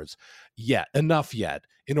afterwards enough yet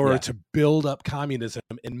in order to build up communism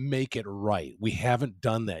and make it right. We haven't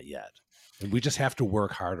done that yet. And we just have to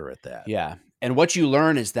work harder at that. Yeah. And what you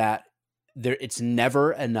learn is that it's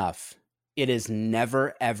never enough. It is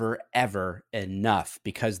never, ever, ever enough,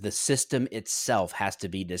 because the system itself has to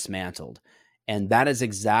be dismantled. And that is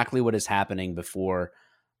exactly what is happening before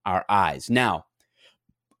our eyes. Now,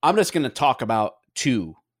 I'm just going to talk about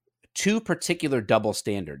two particular double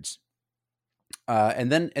standards.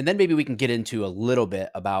 And then maybe we can get into a little bit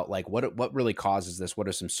about like what really causes this. What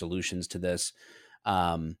are some solutions to this?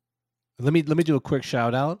 Let me do a quick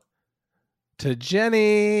shout out to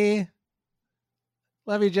Jenny.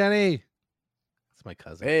 Love you, Jenny. That's my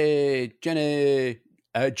cousin. Hey, Jenny.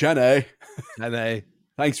 Jenny. Jenny.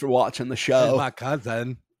 Thanks for watching the show. She's my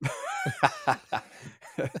cousin.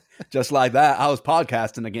 Just like that, I was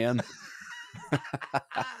podcasting again.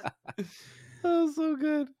 That was so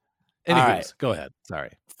good. Anyways, right. Go ahead.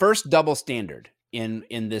 Sorry. First double standard in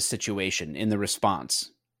this situation, in the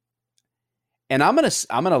response. And I'm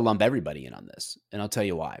gonna lump everybody in on this, and I'll tell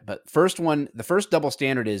you why. But the first double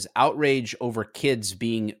standard is outrage over kids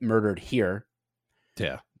being murdered here.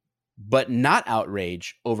 Yeah. But not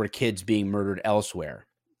outrage over kids being murdered elsewhere.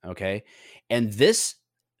 Okay. And this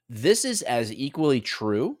is as equally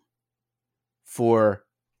true for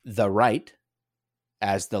the right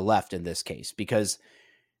as the left in this case, because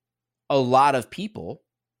a lot of people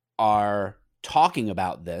are talking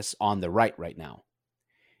about this on the right now,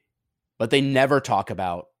 but they never talk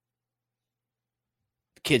about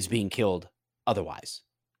kids being killed otherwise,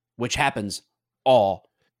 which happens all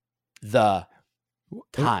the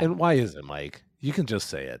time. And why is it, Mike? You can just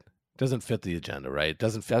say it. Doesn't fit the agenda, right? It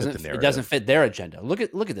doesn't fit the narrative. It doesn't fit their agenda. Look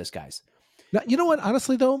at this, guys. Now, you know what?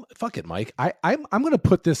 Honestly, though, fuck it, Mike. I'm going to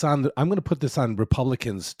put this on. I'm going to put this on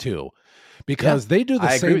Republicans too, because they do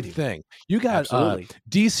the same thing. You got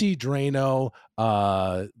DC Drano,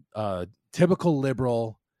 typical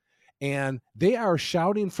liberal, and they are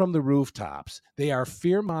shouting from the rooftops. They are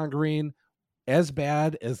fear mongering as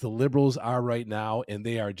bad as the liberals are right now, and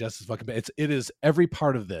they are just as fucking bad. It is every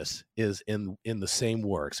part of this is in the same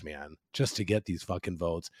works, man, just to get these fucking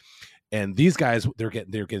votes. And these guys, they're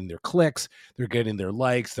getting their clicks, they're getting their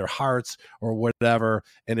likes, their hearts, or whatever,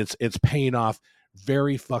 and it's paying off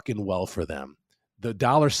very fucking well for them. The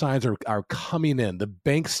dollar signs are coming in. The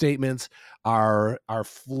bank statements are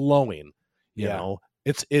flowing. You know,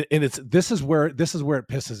 this is where it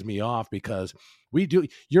pisses me off, because we do.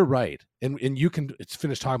 You're right, and you can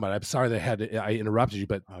finish talking about it. I'm sorry that I interrupted you,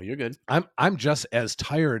 but you're good. I'm just as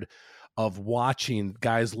tired of watching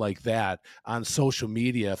guys like that on social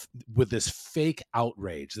media with this fake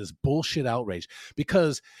outrage, this bullshit outrage.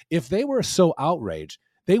 Because if they were so outraged,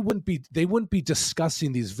 they wouldn't be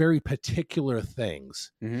discussing these very particular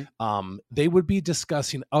things. Mm-hmm. They would be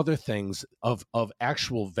discussing other things of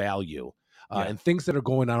actual value. And things that are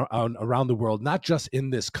going on around the world, not just in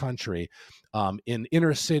this country, in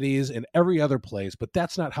inner cities and every other place. But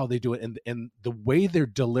that's not how they do it. And the way their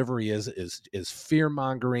delivery is fear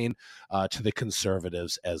mongering to the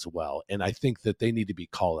conservatives as well. And I think that they need to be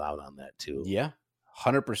called out on that too. Yeah,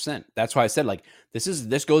 100%. That's why I said, like,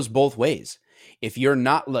 this goes both ways. If you're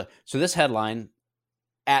not so this headline,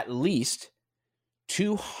 at least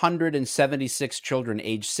 276 children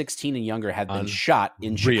aged 16 and younger have been shot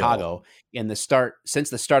in Chicago since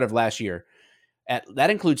the start of last year. That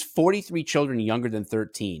includes 43 children younger than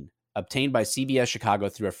 13, obtained by CBS Chicago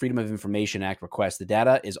through a Freedom of Information Act request. The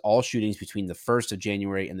data is all shootings between the 1st of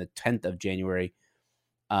January and the 10th of January.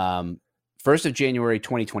 1st of January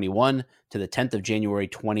 2021 to the 10th of January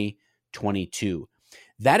 2022.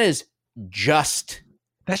 That is just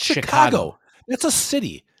Chicago. That's a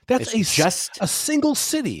city. That's just a single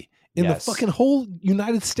city in the fucking whole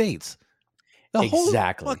United States. The whole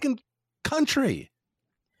fucking country.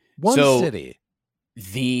 One city.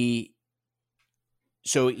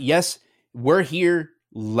 So yes, we're here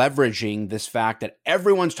leveraging this fact that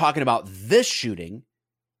everyone's talking about this shooting,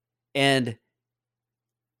 and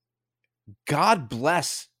God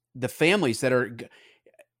bless the families that are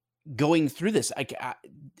going through this.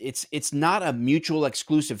 It's not a mutual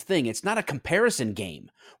exclusive thing. It's not a comparison game.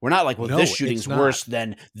 We're not like, well, this shooting's worse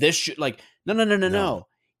than this. No.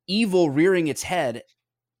 Evil rearing its head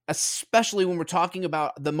especially when we're talking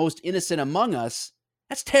about the most innocent among us,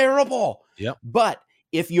 that's terrible. Yep. But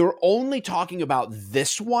if you're only talking about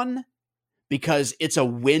this one because it's a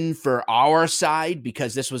win for our side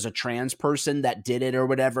because this was a trans person that did it or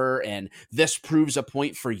whatever, and this proves a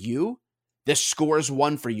point for you, this scores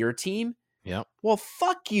one for your team. Yep. Well,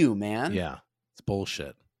 fuck you, man. Yeah. It's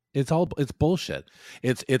bullshit. It's bullshit.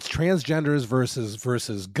 It's transgenders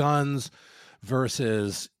versus guns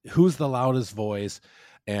versus who's the loudest voice.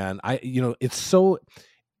 And it's so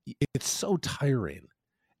tiring.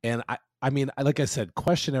 And I mean, like I said,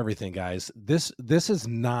 question everything, guys. This is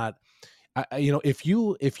not, if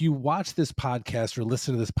you watch this podcast or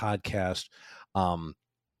listen to this podcast,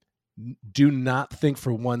 do not think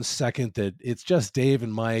for 1 second that it's just Dave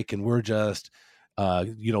and Mike and we're just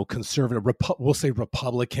conservative, we'll say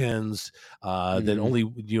Republicans that only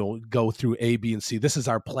go through A, B, and C. This is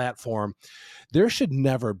our platform. There should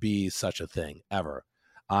never be such a thing ever.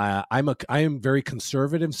 I am very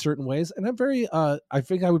conservative in certain ways, and I'm very I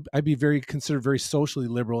think I'd be very considered very socially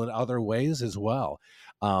liberal in other ways as well.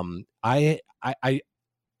 I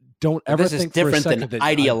don't ever this think is different for a second than that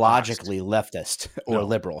ideologically leftist or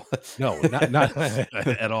liberal. No, not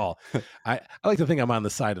at all. I like to think I'm on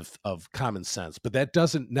the side of common sense, but that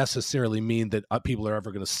doesn't necessarily mean that people are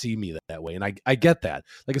ever going to see me that way. And I get that.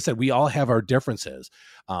 Like I said, we all have our differences.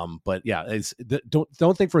 But yeah,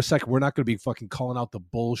 don't think for a second we're not going to be fucking calling out the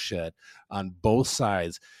bullshit on both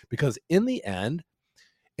sides, because in the end,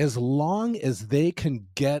 as long as they can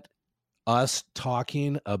get us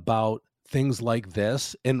talking about things like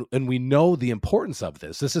this, and we know the importance of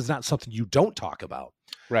this is not something you don't talk about,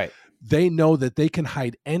 right? They know that they can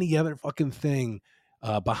hide any other fucking thing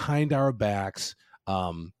behind our backs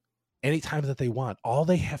anytime that they want. All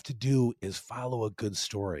they have to do is follow a good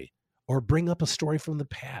story or bring up a story from the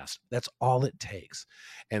past. That's all it takes.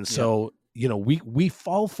 And so we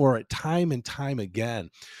fall for it time and time again.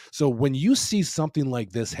 So when you see something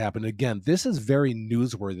like this happen, again, this is very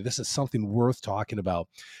newsworthy. This is something worth talking about.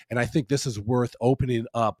 And I think this is worth opening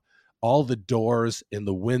up all the doors and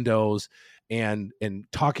the windows and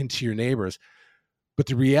talking to your neighbors. But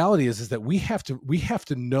the reality is that we have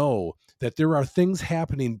to know that there are things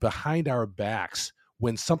happening behind our backs.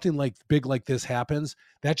 When something big like this happens,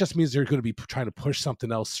 that just means they're going to be trying to push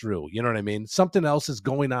something else through. You know what I mean? Something else is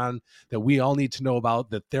going on that we all need to know about,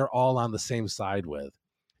 that they're all on the same side with.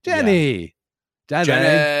 Jenny. Thank you,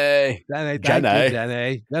 Jenny.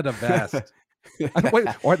 You're the best.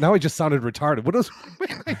 Now I just sounded retarded. What else?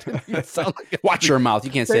 Sound like watch your mouth. You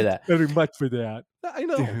can't say that. Very much for that. I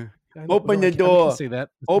know. Open the door. Say that.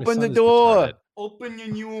 Open the door. Open your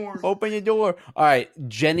door. Open your door. All right.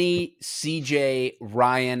 Jenny, CJ,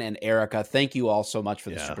 Ryan, and Erica, thank you all so much for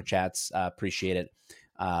the super chats. Appreciate it.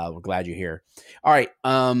 We're glad you're here. All right.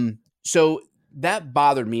 So that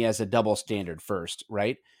bothered me as a double standard first,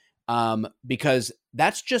 right? Because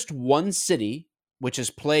that's just one city which is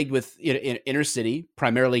plagued with inner city,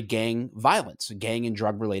 primarily gang violence, gang and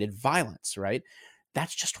drug related violence, right?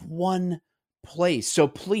 That's just one place. So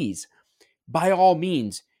please, by all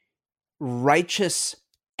means, righteous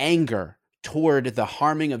anger toward the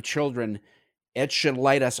harming of children, it should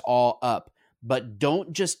light us all up. But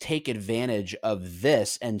don't just take advantage of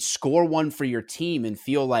this and score one for your team and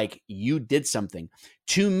feel like you did something.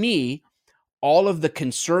 To me, all of the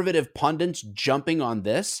conservative pundits jumping on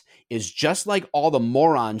this is just like all the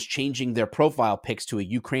morons changing their profile pics to a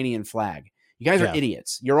Ukrainian flag. You guys are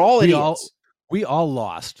idiots. You're all idiots. We all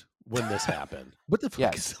lost when this happened. What the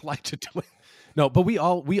fuck is Elijah doing? No, but we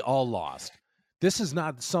all lost. This is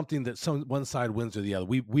not something that one side wins or the other.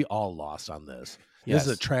 We all lost on this. Yes.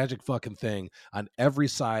 This is a tragic fucking thing on every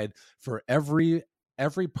side for every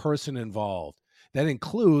person involved. That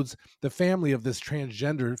includes the family of this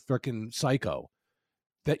transgender fucking psycho.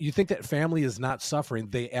 That you think that family is not suffering,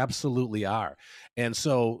 they absolutely are. And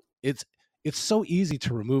so it's so easy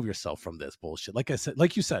to remove yourself from this bullshit. Like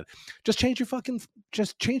you said, just change your fucking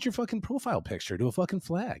profile picture to a fucking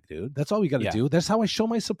flag, dude. That's all we got to do. That's how I show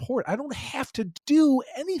my support. I don't have to do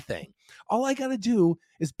anything. All I got to do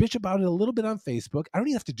is bitch about it a little bit on Facebook. I don't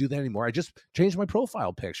even have to do that anymore. I just change my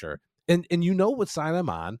profile picture. And you know what side I'm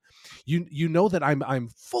on. You know that I'm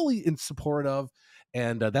fully in support of,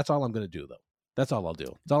 and that's all I'm going to do, though. That's all I'll do.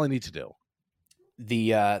 That's all I need to do.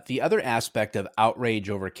 The other aspect of outrage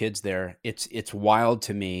over kids there, it's wild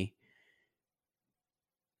to me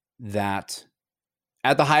that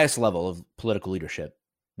at the highest level of political leadership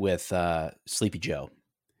with Sleepy Joe,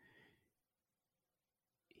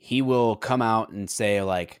 he will come out and say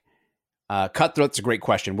like, Cutthroat's a great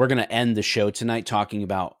question. We're going to end the show tonight talking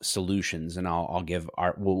about solutions, and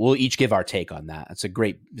we'll each give our take on that. It's a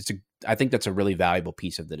I think that's a really valuable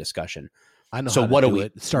piece of the discussion. I know. So how to what do do we?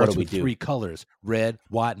 It starts what do we with do? 3 colors: red,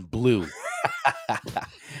 white, and blue.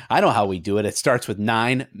 I know how we do it. It starts with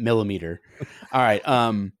 9 millimeter. All right.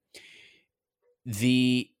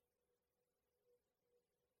 The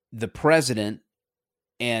president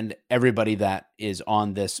and everybody that is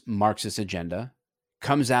on this Marxist agenda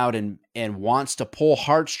comes out and wants to pull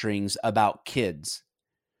heartstrings about kids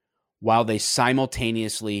while they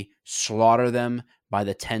simultaneously slaughter them by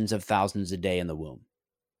the tens of thousands a day in the womb.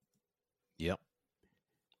 Yep.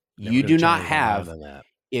 You do not have,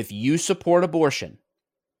 if you support abortion,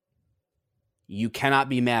 you cannot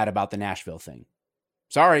be mad about the Nashville thing.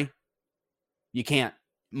 Sorry. You can't.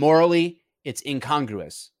 Morally, it's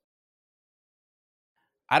incongruous.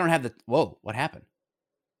 I don't have the... Whoa, what happened?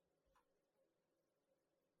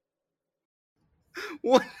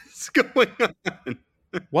 What is going on?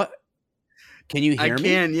 What? Can you hear me?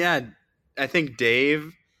 I can, yeah. I think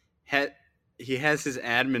Dave he has his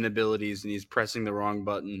admin abilities and he's pressing the wrong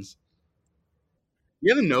buttons.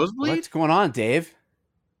 You have a nosebleed? What's going on, Dave?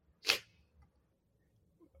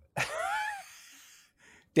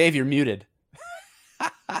 Dave, you're muted.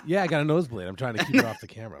 Yeah, I got a nosebleed. I'm trying to keep it off the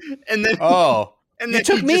camera. And then and you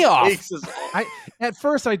took me off. At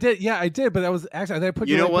first I did. Yeah, I did, but that was actually I put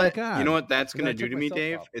you know right what? back on. You know what that's going to do to me,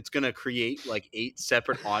 Dave? Off. It's going to create like 8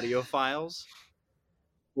 separate audio files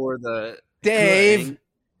for the Dave.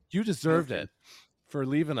 You deserved it for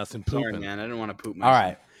leaving us and pooping. Sorry, man. I didn't want to poop myself. All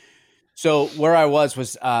right. So where I was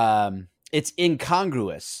it's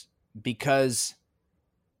incongruous because,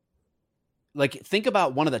 like, think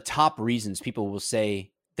about one of the top reasons people will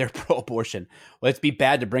say they're pro-abortion. Well, it'd be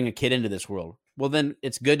bad to bring a kid into this world. Well, then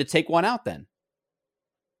it's good to take one out then.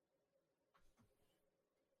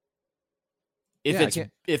 If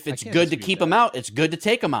it's good to keep them out, it's good to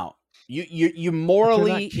take them out. You're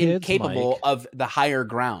morally kids, incapable, Mike, of the higher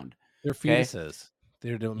ground. They're fetuses.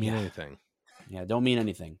 They don't mean anything. Yeah, don't mean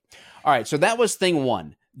anything. All right, so that was thing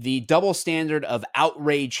one. The double standard of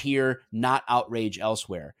outrage here, not outrage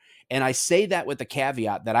elsewhere. And I say that with the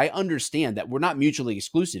caveat that I understand that we're not mutually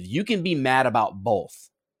exclusive. You can be mad about both,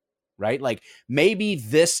 right? Like maybe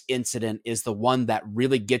this incident is the one that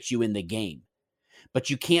really gets you in the game. But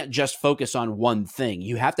you can't just focus on one thing.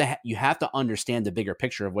 You have to understand the bigger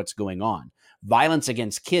picture of what's going on. Violence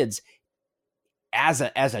against kids as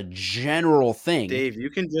a general thing. Dave, you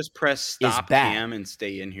can just press stop cam and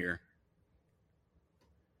stay in here.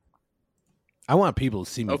 I want people to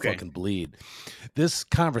see me fucking bleed. This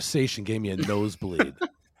conversation gave me a nosebleed.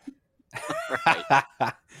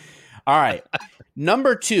 All right.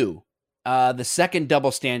 Number 2, the second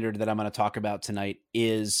double standard that I'm going to talk about tonight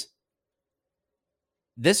is,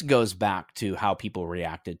 this goes back to how people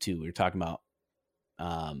reacted to, we were talking about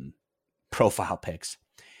profile pics.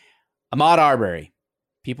 Ahmaud Arbery.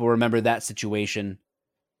 People remember that situation.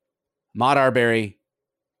 Ahmaud Arbery,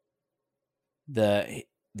 the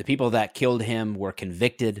people that killed him were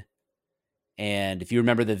convicted. And if you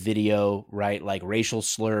remember the video, right, like racial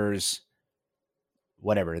slurs,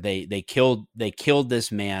 whatever, they killed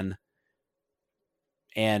this man.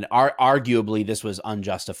 And arguably this was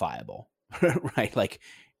unjustifiable, right? Like,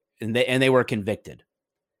 and they were convicted.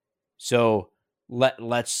 So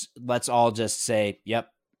let's all just say, yep,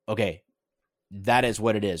 okay, that is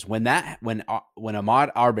what it is. When Ahmaud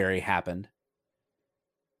Arbery happened,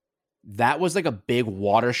 that was like a big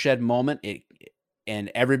watershed moment.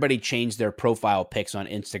 And everybody changed their profile pics on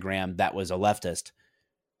Instagram that was a leftist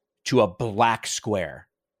to a black square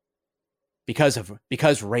because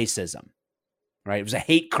racism, right? It was a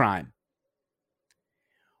hate crime.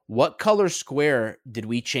 What color square did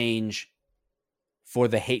we change for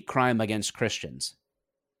the hate crime against Christians?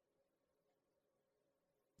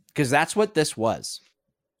 Because that's what this was.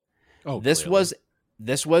 Oh, this clearly.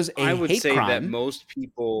 was a I would hate say crime that most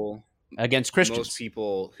people against Christians. Most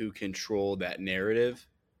people who control that narrative,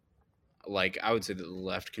 like I would say that the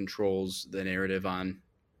left controls the narrative on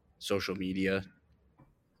social media.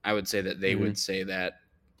 I would say that they would say that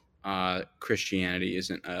Christianity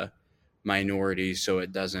isn't a minority, so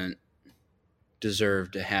it doesn't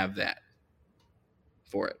deserve to have that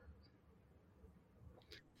for it.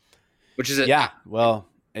 Which is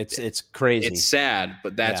it's crazy. It's sad,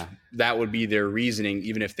 but that would be their reasoning,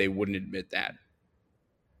 even if they wouldn't admit that.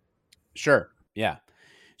 Sure. Yeah.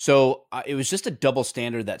 So it was just a double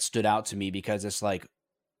standard that stood out to me because it's like,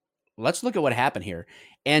 let's look at what happened here.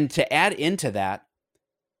 And to add into that,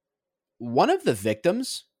 one of the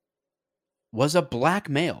victims was a black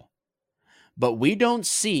male, but we don't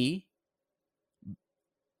see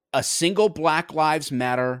a single Black Lives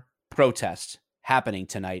Matter protest happening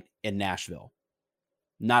tonight in Nashville.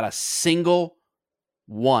 Not a single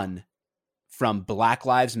one from Black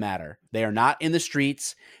Lives Matter. They are not in the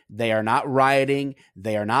streets. They are not rioting.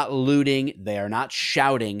 They are not looting. They are not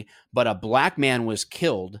shouting. But a black man was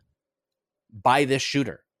killed by this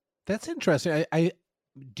shooter. That's interesting. I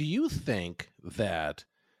do you think that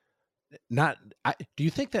do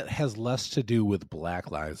you think that has less to do with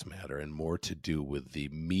Black Lives Matter and more to do with the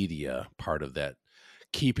media part of that,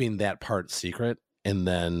 keeping that part secret and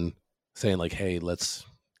then saying like, hey, let's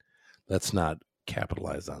not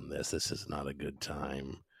capitalize on this. This is not a good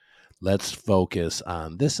time. Let's focus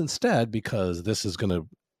on this instead because this is going to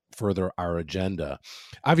further our agenda.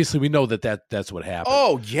 Obviously, we know that's what happened.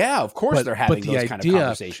 Oh, yeah, of course they're having those kind of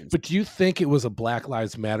conversations. But do you think it was a Black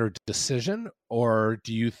Lives Matter decision, or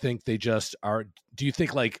do you think they just are? Do you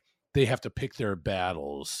think like they have to pick their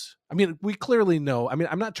battles? I mean, we clearly know. I mean,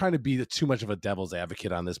 I'm not trying to be too much of a devil's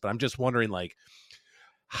advocate on this, but I'm just wondering like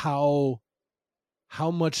how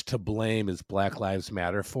much to blame is Black Lives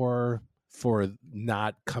Matter for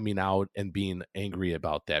not coming out and being angry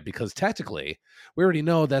about that? Because technically we already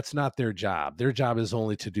know that's not their job. Their job is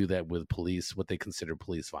only to do that with police, what they consider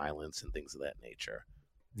police violence and things of that nature.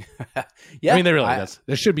 Yeah. I mean,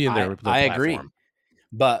 that should be in their I platform. agree.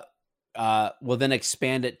 But we'll then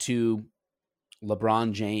expand it to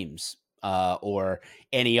LeBron James or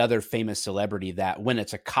any other famous celebrity that when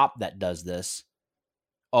it's a cop that does this,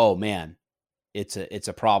 oh man, it's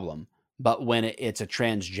a problem. But when it's a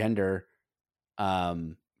transgender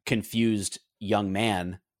confused young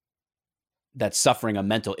man that's suffering a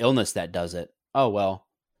mental illness that does it, oh well,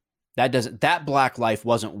 that black life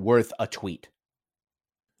wasn't worth a tweet.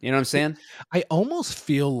 You know what I'm saying? I almost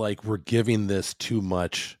feel like we're giving this too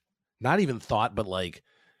much, not even thought, but like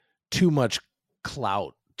too much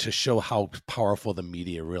clout to show how powerful the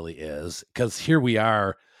media really is. Because here we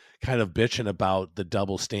are kind of bitching about the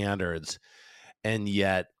double standards, and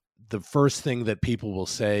yet the first thing that people will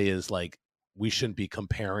say is like, we shouldn't be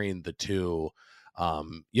comparing the two.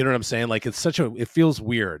 You know what I'm saying? Like it feels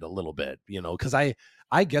weird a little bit, you know, because I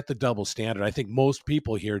get the double standard. I think most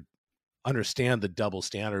people here understand the double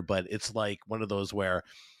standard, but it's like one of those where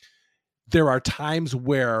there are times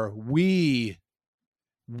where we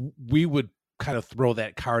would kind of throw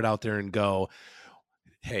that card out there and go,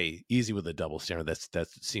 hey, easy with the double standard.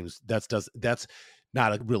 That's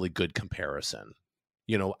not a really good comparison.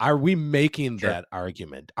 You know, are we making that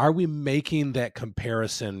argument? Are we making that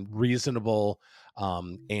comparison reasonable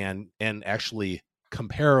and actually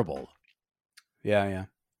comparable? Yeah.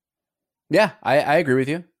 I agree with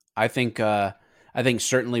you. I think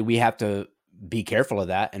certainly we have to be careful of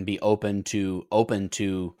that and be open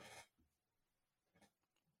to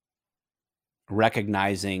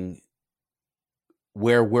recognizing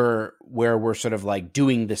where we're sort of like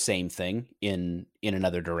doing the same thing in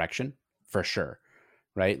another direction, for sure.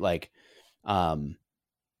 Right? Like, I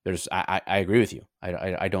agree with you.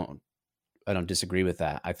 I don't disagree with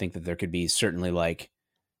that. I think that there could be certainly like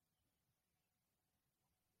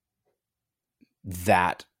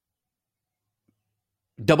that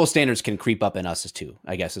double standards can creep up in us as too,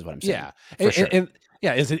 I guess is what I'm saying. Yeah. For sure. And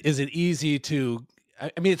yeah, is it easy to,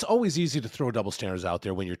 I mean, it's always easy to throw double standards out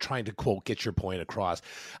there when you're trying to quote, get your point across.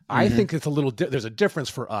 I think it's a little, there's a difference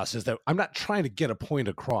for us is that I'm not trying to get a point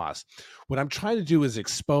across. What I'm trying to do is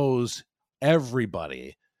expose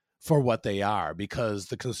everybody for what they are, because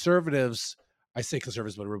the conservatives, I say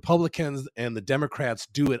conservatives, but Republicans and the Democrats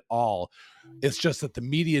do it all. It's just that the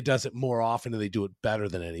media does it more often and they do it better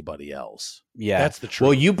than anybody else. Yeah. That's the truth.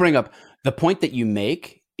 Well, you bring up the point that you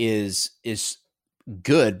make is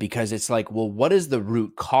good, because it's like, well, what is the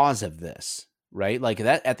root cause of this? Right? Like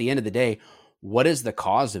that at the end of the day, what is the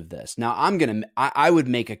cause of this? Now I would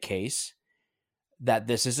make a case that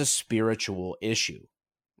this is a spiritual issue,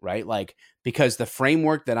 right? Like, because the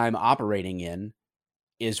framework that I'm operating in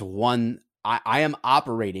is one, I am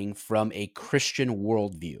operating from a Christian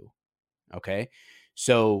worldview. Okay.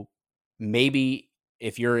 So maybe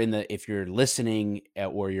if you're listening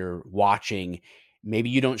or you're watching, maybe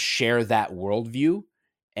you don't share that worldview,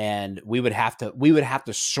 and we would have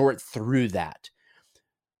to sort through that.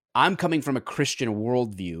 I'm coming from a Christian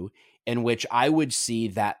worldview in which I would see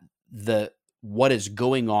that what is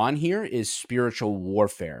going on here is spiritual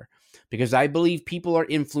warfare, because I believe people are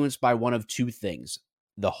influenced by one of two things: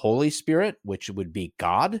 the Holy Spirit, which would be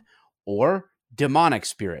God, or demonic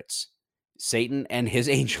spirits, Satan and his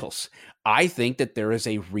angels. I think that there is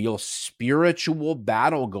a real spiritual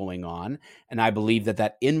battle going on, and I believe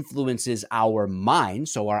that influences our mind,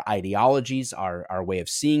 so our ideologies, our way of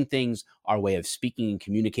seeing things, our way of speaking and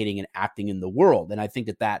communicating and acting in the world. And I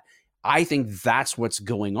think that's what's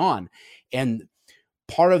going on. And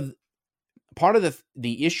part of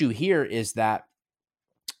the issue here is that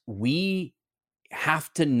we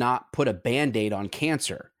have to not put a Band-Aid on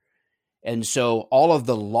cancer. And so all of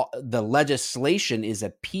the legislation is a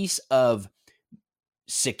piece of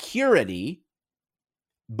security,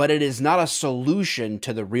 but it is not a solution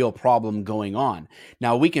to the real problem going on.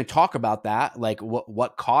 Now, we can talk about that, like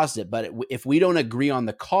what caused it, but if we don't agree on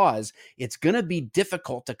the cause, it's going to be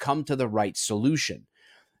difficult to come to the right solution.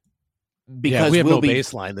 Because we have we'll no be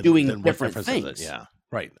baseline doing then different what things. Is it? Yeah,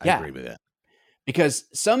 right. I Yeah. agree with that. Because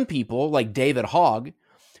some people, like David Hogg,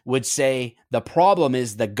 would say the problem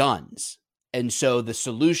is the guns. And so the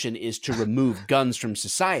solution is to remove guns from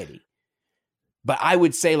society. But I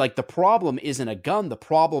would say, like, the problem isn't a gun. The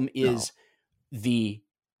problem is the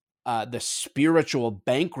spiritual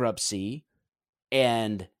bankruptcy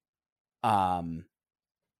and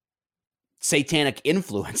satanic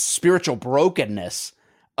influence, spiritual brokenness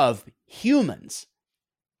of humans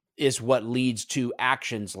is what leads to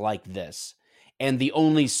actions like this. And the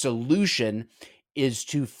only solution is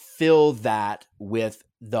to fill that with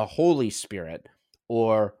the Holy Spirit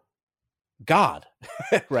or God,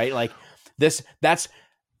 right? Like this, that's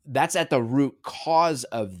at the root cause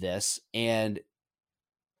of this. And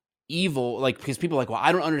evil, like, because people are like, well,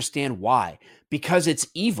 I don't understand why. Because it's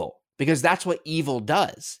evil. Because that's what evil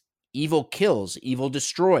does. Evil kills, evil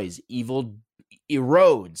destroys, evil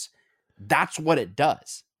erodes. That's what it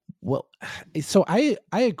does. Well, so I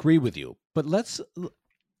agree with you, but let's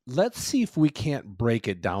see if we can't break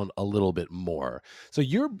it down a little bit more. So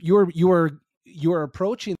you're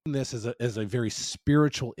approaching this as a very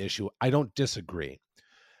spiritual issue. I don't disagree.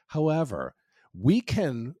 However, we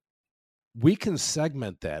can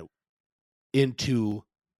segment that into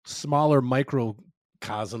smaller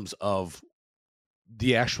microcosms of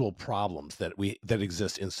the actual problems that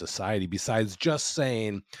exist in society, besides just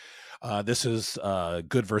saying this is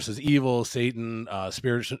good versus evil, Satan,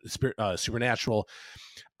 supernatural.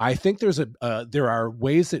 I think there are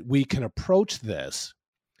ways that we can approach this,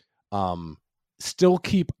 still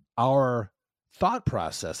keep our thought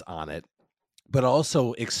process on it, but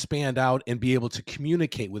also expand out and be able to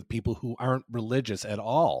communicate with people who aren't religious at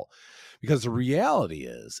all. Because the reality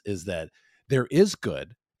is that there is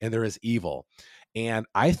good and there is evil. And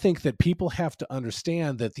I think that people have to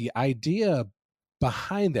understand that the idea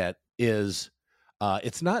behind that is,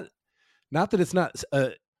 it's not that it's not,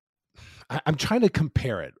 I'm trying to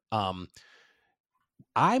compare it.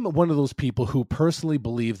 I'm one of those people who personally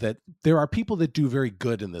believe that there are people that do very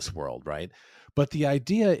good in this world, right? But the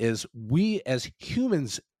idea is we as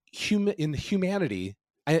humans, in humanity,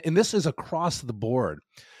 and this is across the board,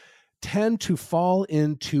 tend to fall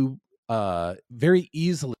into very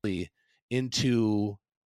easily into,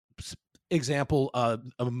 example, a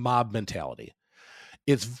mob mentality.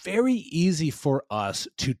 It's very easy for us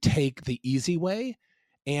to take the easy way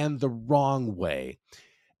and the wrong way.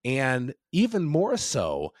 And even more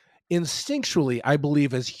so, instinctually, I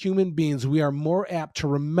believe as human beings, we are more apt to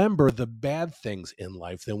remember the bad things in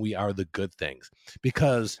life than we are the good things,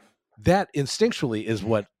 because that instinctually is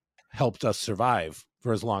what helped us survive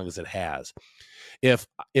for as long as it has. If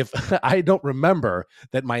I don't remember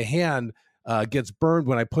that my hand gets burned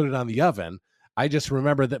when I put it on the oven, I just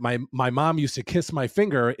remember that my mom used to kiss my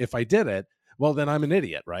finger if I did it, well, then I'm an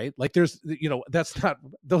idiot, right? Like those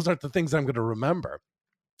aren't the things I'm going to remember.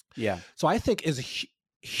 Yeah. So I think as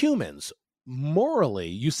humans, morally,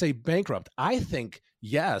 you say bankrupt. I think,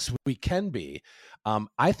 yes, we can be.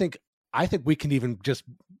 I think we can even just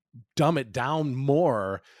dumb it down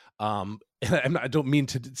more. And I don't mean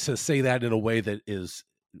to say that in a way that is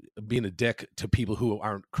being a dick to people who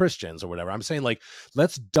aren't Christians or whatever. I'm saying, like,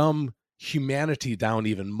 let's dumb humanity down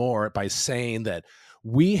even more by saying that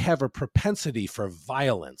we have a propensity for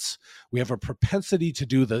violence. We have a propensity to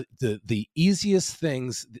do the easiest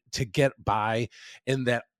things to get by, and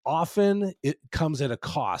that often it comes at a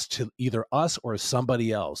cost to either us or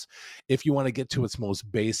somebody else, if you want to get to its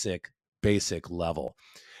most basic level.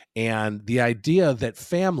 And the idea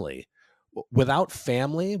that without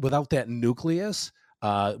that nucleus,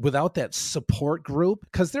 without that support group,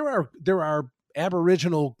 because there are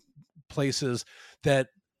Aboriginal places that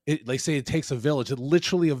they say it takes a village.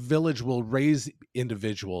 Literally, a village will raise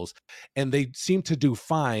individuals, and they seem to do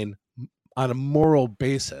fine on a moral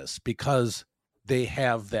basis because they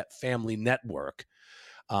have that family network,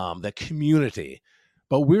 that community.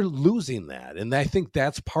 But we're losing that, and I think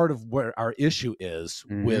that's part of where our issue is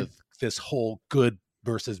with this whole good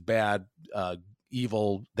versus bad,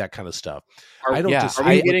 evil, that kind of stuff. I don't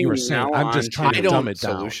disagree with what you were saying. I'm just trying to dumb it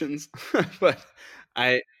down. Solutions, but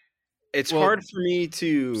it's hard for me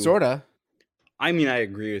to sorta. I mean, I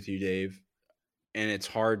agree with you, Dave, and it's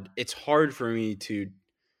hard for me to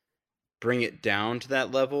bring it down to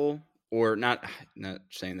that level or not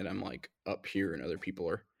saying that I'm like up here and other people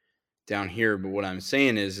are down here, but what I'm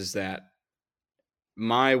saying is that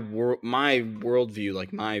my worldview,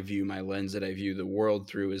 like my lens that I view the world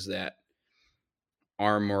through, is that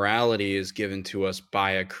our morality is given to us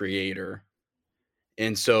by a creator.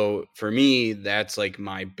 And so for me, that's like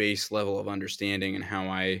my base level of understanding and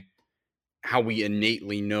how we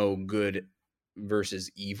innately know good versus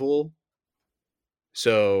evil.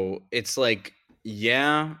 So it's like,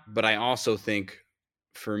 yeah, but I also think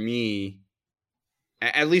for me,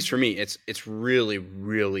 at least for me, it's really,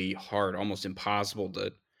 really hard, almost impossible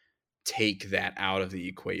to take that out of the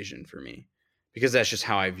equation for me, because that's just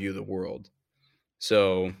how I view the world.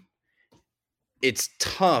 So it's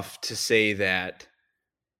tough to say that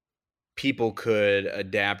people could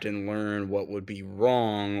adapt and learn what would be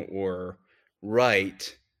wrong or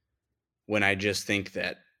right, when I just think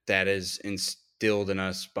that that is instilled in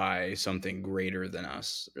us by something greater than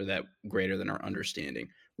us, or that greater than our understanding,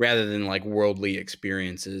 rather than like worldly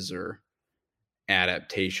experiences or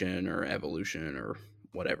adaptation or evolution or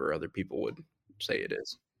whatever other people would say it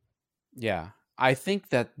is. Yeah. I think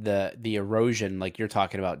that the erosion, like you're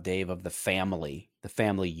talking about, Dave, of the family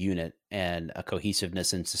unit and a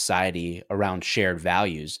cohesiveness in society around shared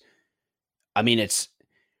values. I mean,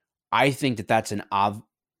 I think that that's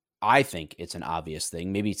I think it's an obvious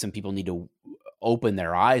thing. Maybe some people need to open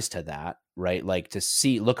their eyes to that, right? Like to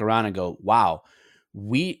look around and go, wow,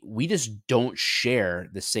 we just don't share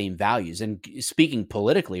the same values. And speaking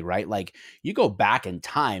politically, right? Like you go back in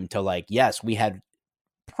time to like, yes, we had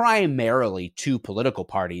primarily two political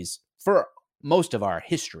parties for most of our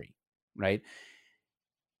history, right?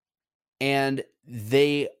 And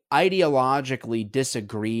they ideologically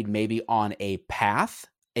disagreed maybe on a path,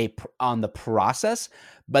 on the process,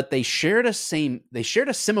 but they shared a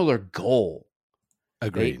similar goal.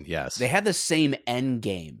 Agreed. Yes. They had the same end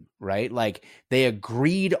game, right? Like they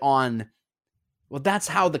agreed on, well, that's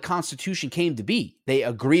how the Constitution came to be. They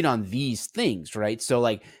agreed on these things, right? So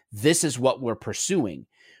like, this is what we're pursuing.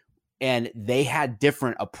 And they had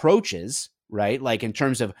different approaches, right? Like in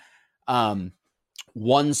terms of,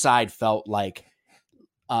 one side felt like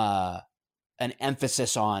an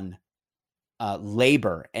emphasis on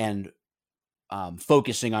labor and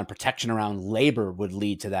focusing on protection around labor would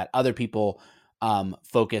lead to that. Other people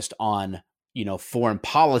focused on, foreign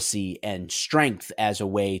policy and strength as a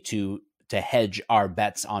way to hedge our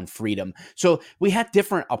bets on freedom. So we had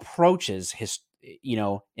different approaches,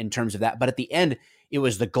 in terms of that. But at the end, it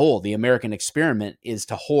was the goal. The American experiment is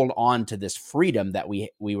to hold on to this freedom that we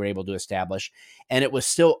were able to establish. And it was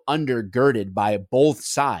still undergirded by both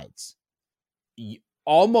sides,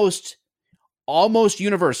 almost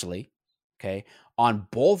universally, okay, on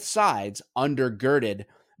both sides, undergirded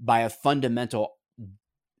by a fundamental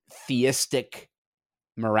theistic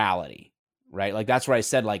morality, right? Like that's where I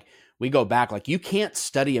said, like, we go back, like you can't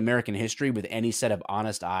study American history with any set of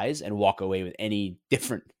honest eyes and walk away with any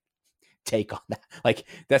different take on that. Like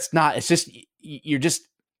that's not, it's just, you're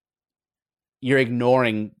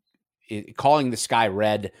ignoring it, calling the sky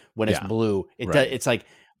red when it's blue. It's like,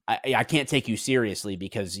 I can't take you seriously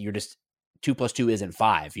because you're just 2 + 2 isn't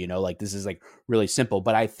 5, like this is like really simple.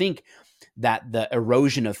 But I think that the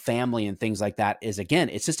erosion of family and things like that is, again,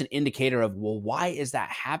 it's just an indicator of, well, why is that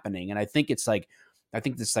happening? And I think this like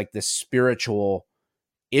this spiritual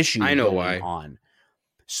issue I know going why. on.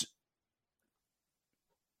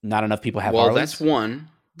 Not enough people have Harleys?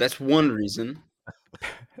 That's one reason.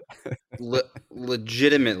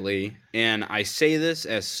 Legitimately, and I say this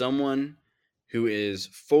as someone who is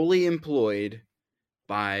fully employed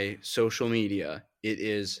by social media. It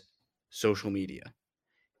is social media.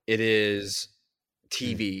 It is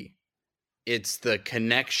TV. It's the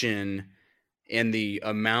connection and the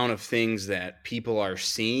amount of things that people are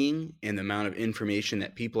seeing and the amount of information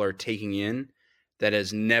that people are taking in that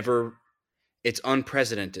has never, it's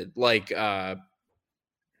unprecedented. Like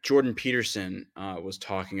Jordan Peterson was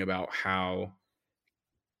talking about how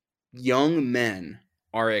young men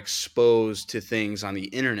are exposed to things on the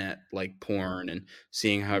internet like porn and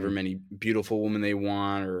seeing however many beautiful women they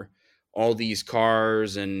want, or all these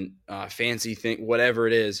cars and fancy thing, whatever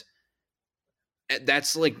it is.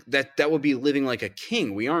 That's like that would be living like a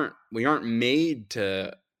king. We aren't made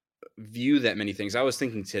to view that many things. I was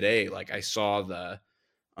thinking today, like I saw the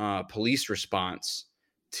police response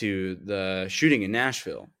to the shooting in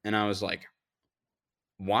Nashville, and I was like,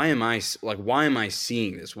 why am I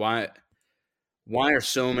seeing this? Why are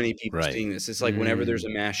so many people seeing this? It's like whenever there's a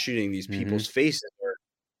mass shooting, these people's faces are,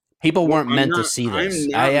 people weren't meant to see this.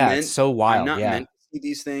 It's so wild. I'm not meant to see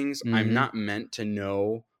these things. I'm not meant to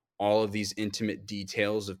know all of these intimate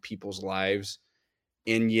details of people's lives.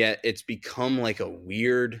 and yet it's become like a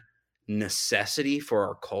weird necessity for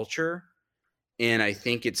our culture. And I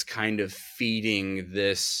think it's kind of feeding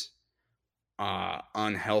this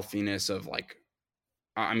unhealthiness of like,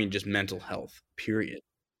 I mean, just mental health, period.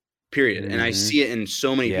 And I see it in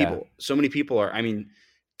so many people. So many people are, I mean,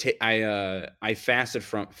 I fasted.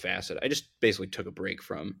 I just basically took a break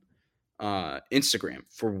from Instagram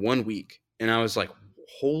for 1 week. And I was like,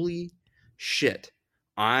 holy shit.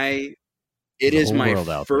 It is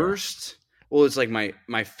my first, well, it's like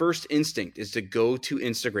my first instinct is to go to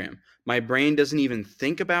Instagram. My brain doesn't even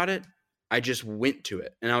think about it. I just went to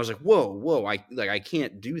it. And I was like, whoa, I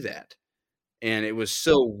can't do that. And it was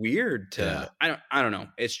so weird to, I don't know.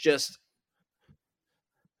 It's just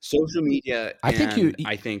social media. I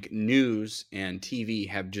think news and TV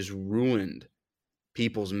have just ruined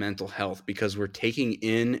people's mental health because we're taking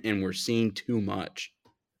in and we're seeing too much.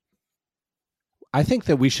 I think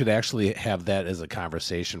that we should actually have that as a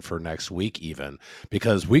conversation for next week, even,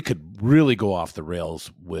 because we could really go off the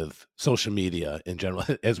rails with social media in general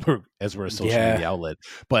as we're a social media outlet.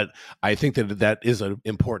 But I think that is an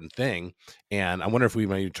important thing, and I wonder if we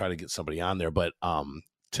might try to get somebody on there, but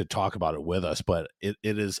to talk about it with us. But it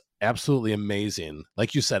is absolutely amazing.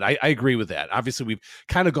 Like you said, I agree with that. Obviously, we've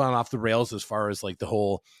kind of gone off the rails as far as like the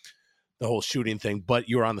whole shooting thing, but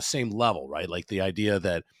you're on the same level, right? Like the idea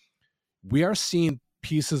that we are seeing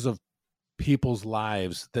pieces of people's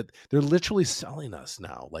lives that they're literally selling us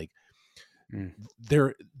now. Like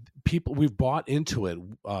we've bought into it.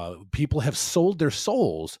 People have sold their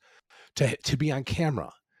souls to be on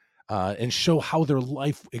camera and show how their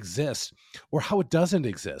life exists or how it doesn't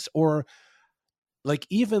exist. Or like,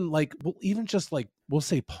 even just like, we'll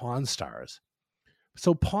say Pawn Stars.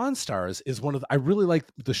 So Pawn Stars is I really like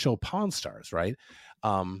the show Pawn Stars, right?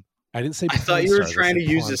 I didn't say. I thought you were trying to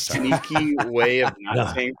use a sneaky way of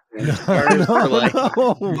not saying stars for like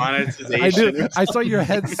monetization. I saw your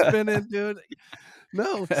head spinning, dude.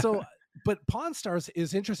 No, so but Pawn Stars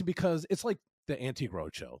is interesting because it's like the Antique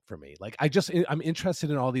Roadshow for me. Like I'm interested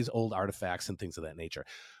in all these old artifacts and things of that nature,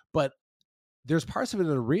 but there's parts of it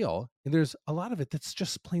that are real, and there's a lot of it that's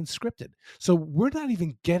just plain scripted. So we're not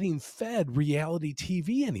even getting fed reality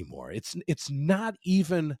TV anymore. It's not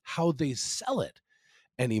even how they sell it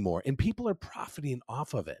anymore, and people are profiting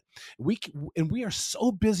off of it. We are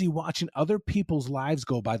so busy watching other people's lives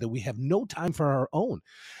go by that we have no time for our own.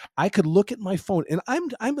 I could look at my phone, and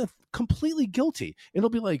I'm completely guilty.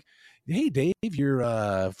 It'll be like, hey Dave, your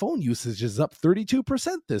phone usage is up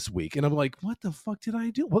 32% this week, and I'm like, what the fuck did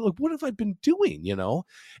I do? What have I been doing?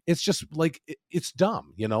 It's just like it's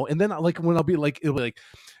dumb, and then like when it'll be like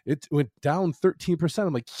it went down 13%.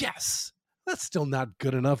 I'm like, yes. That's still not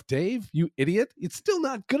good enough, Dave, you idiot. It's still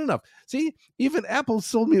not good enough. See, even Apple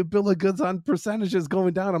sold me a bill of goods on percentages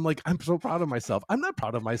going down. I'm like, I'm so proud of myself. I'm not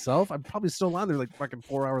proud of myself. I'm probably still on there like fucking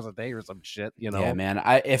 4 hours a day or some shit, Yeah, man.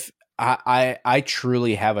 I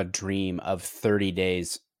truly have a dream of 30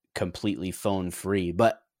 days completely phone free.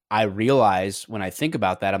 But I realize when I think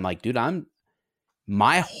about that, I'm like, dude,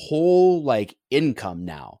 my whole like income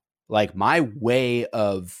now, like my way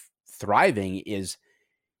of thriving is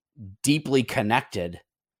deeply connected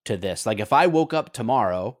to this. Like if I woke up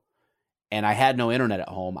tomorrow and I had no internet at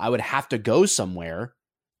home, I would have to go somewhere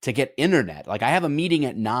to get internet. Like I have a meeting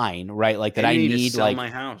at 9, right? Like that I need to sell my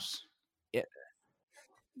house. Yeah.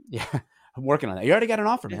 I'm working on that. You already got an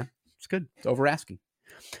offer, man. It's good. It's over asking.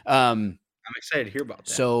 I'm excited to hear about that.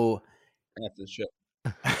 So after the show.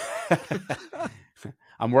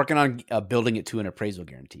 I'm working on building it to an appraisal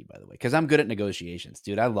guarantee, by the way, because I'm good at negotiations,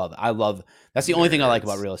 dude. I love. That's the only thing I like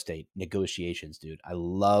about real estate, negotiations, dude. I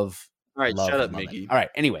love. All right, shut up, Mickey. All right.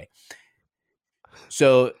 Anyway,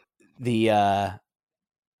 so we're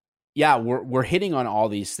hitting on all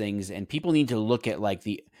these things, and people need to look at like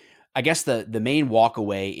I guess the main walk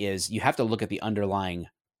away is you have to look at the underlying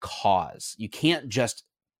cause. You can't just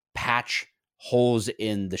patch holes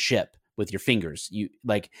in the ship with your fingers.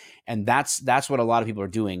 And that's what a lot of people are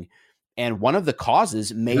doing. And one of the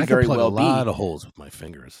causes may very well be a lot of holes with my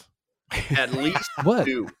fingers. At least what?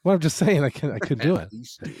 two. Well, I'm just saying I could do it. At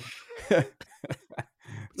least two.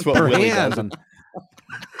 That's what Willie does.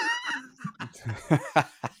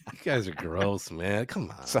 You guys are gross, man.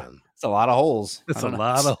 Come on. It's a lot of holes. It's a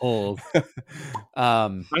lot of holes.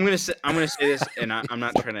 I'm gonna say this, and I'm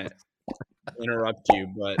not trying to interrupt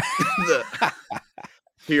you, but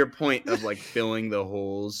to your point of like filling the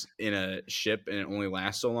holes in a ship and it only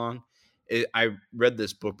lasts so long. I read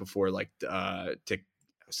this book before, like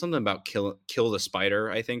something about kill the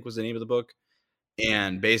spider, I think was the name of the book.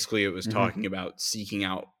 And basically it was talking about seeking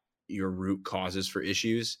out your root causes for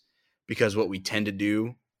issues, because what we tend to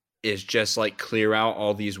do is just like clear out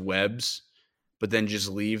all these webs, but then just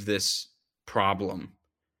leave this problem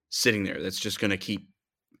sitting there that's just going to keep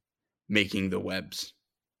making the webs,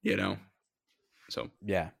 you know? So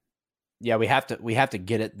yeah, we have to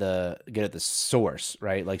get at the source,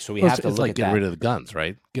 right? Like, so we have to it's look like at getting that. rid of the guns,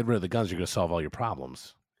 right? Get rid of the guns, you're going to solve all your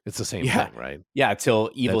problems. It's the same thing, right? Yeah, until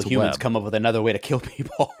evil That's a humans web. come up with another way to kill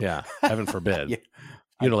people. Yeah, heaven forbid. Yeah.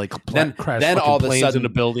 You know, like Then crash all fucking of a planes sudden, into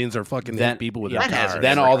buildings or fucking hit people with their that cars. hasn't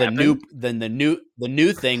then never all the happened. the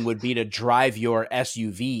new thing would be to drive your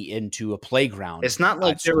SUV into a playground. It's not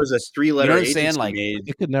like there was a schools. 3-letter You know what I'm saying? agency Like, made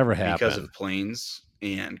It could never happen. because of planes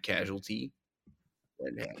and casualty.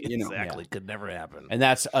 You know, Exactly. Could never happen. and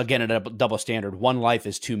that's again a double standard. One life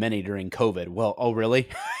is too many during COVID. Well, oh really?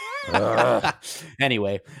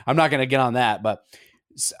 Anyway, I'm not going to get on that, but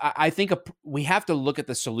I think we have to look at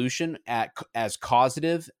the solution as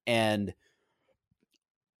causative, and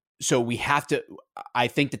so we have to. I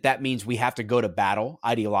think that means we have to go to battle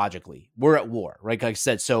ideologically. We're at war, right? Like I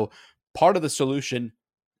said, so part of the solution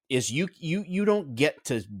is you don't get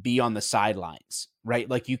to be on the sidelines, right?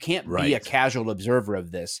 Like you can't be a casual observer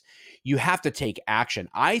of this. You have to take action.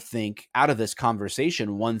 I think out of this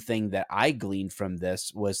conversation, one thing that I gleaned from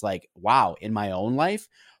this was like, wow, in my own life,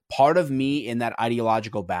 part of me in that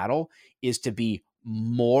ideological battle is to be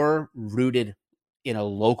more rooted in a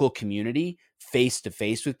local community, face to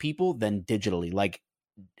face with people than digitally. Like,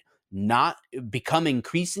 not become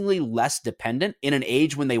increasingly less dependent in an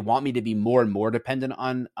age when they want me to be more and more dependent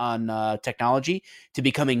on technology, to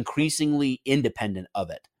become increasingly independent of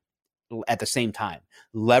it at the same time.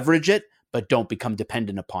 Leverage it, but don't become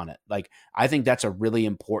dependent upon it. Like, I think that's a really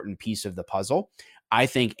important piece of the puzzle. I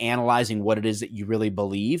think analyzing what it is that you really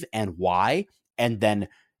believe and why, and then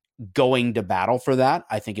going to battle for that,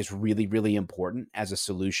 I think is really, really important as a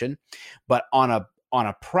solution. But on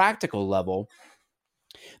a practical level,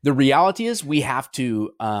 the reality is we have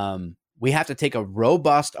to take a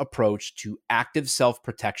robust approach to active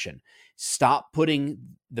self-protection. Stop putting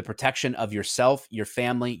the protection of yourself, your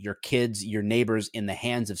family, your kids, your neighbors in the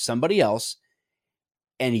hands of somebody else,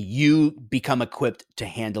 and you become equipped to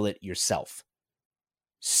handle it yourself.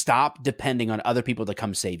 Stop depending on other people to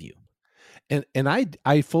come save you. And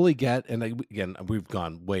I fully get, and again, we've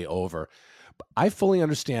gone way over. I fully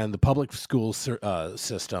understand the public school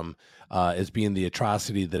system as being the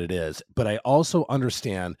atrocity that it is, but I also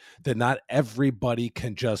understand that not everybody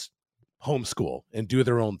can just homeschool and do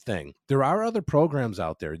their own thing. There are other programs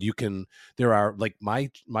out there. There are, like,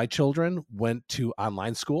 my children went to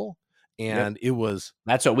online school, and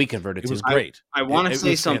that's what we converted to. It was great. I want to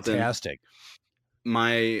say something. Fantastic.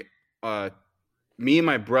 Me and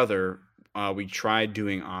my brother, we tried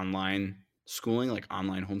doing online schooling, like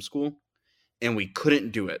online homeschool, and we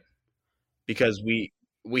couldn't do it because we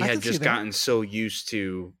had just gotten so used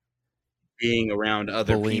to being around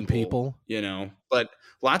other people, you know. But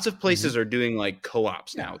lots of places are doing like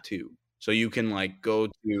co-ops now too, so you can like go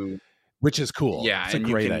to, which is cool. Yeah, it's and a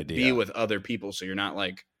great you can idea. be with other people, so you're not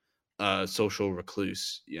like a social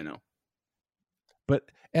recluse, you know. But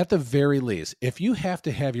at the very least, if you have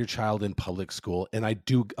to have your child in public school, and I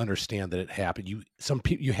do understand that it happened, you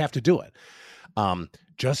have to do it.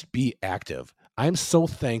 Just be active. I'm so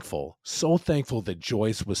thankful that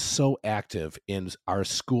Joyce was so active in our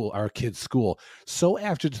school, our kids' school, so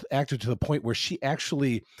active to the point where she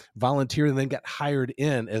actually volunteered and then got hired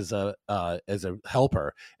in as a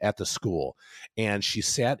helper at the school. And she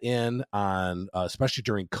sat in on, especially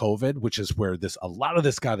during COVID, which is where a lot of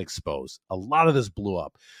this got exposed. A lot of this blew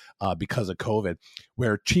up because of COVID,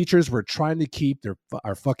 where teachers were trying to keep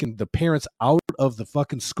the parents out of the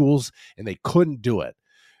fucking schools, and they couldn't do it.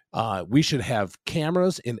 We should have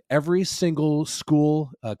cameras in every single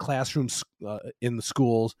school, classroom in the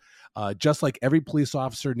schools, just like every police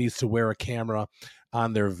officer needs to wear a camera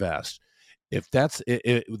on their vest. If that's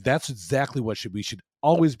that's exactly what we should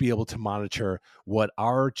always be able to monitor what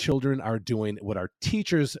our children are doing, what our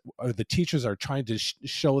teachers or the teachers are trying to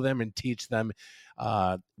show them and teach them.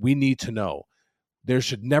 We need to know. There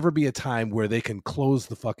should never be a time where they can close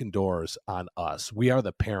the fucking doors on us. We are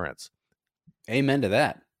the parents. Amen to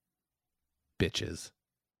that. Bitches.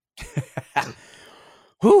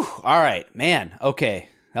 Whew. All right, man. Okay.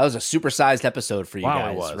 That was a supersized episode for you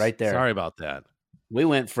guys. It was. Right there. Sorry about that. We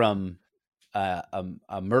went from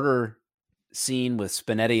a murder scene with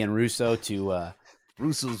Spinetti and Russo to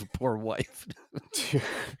Russo's poor wife.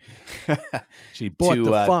 She bought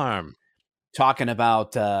the farm. Talking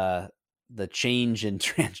about the change in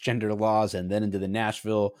transgender laws, and then into the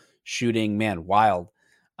Nashville shooting. Man, wild.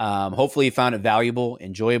 Hopefully you found it valuable,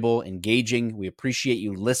 enjoyable, engaging. We appreciate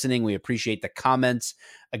you listening. We appreciate the comments.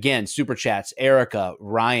 Again, super chats, Erica,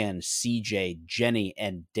 Ryan, CJ, Jenny,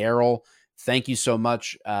 and Daryl. Thank you so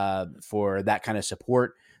much for that kind of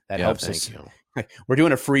support. That helps us. You. We're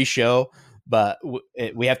doing a free show, but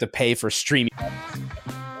we have to pay for streaming.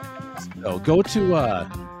 So go to,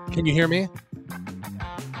 can you hear me?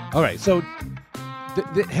 All right. So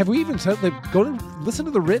have we even said, go to listen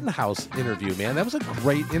to the Rittenhouse interview, man. That was a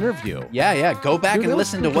great interview. Yeah. Go back and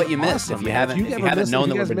listen to what you missed. If you haven't known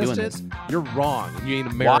that we've been doing this, you're wrong. You ain't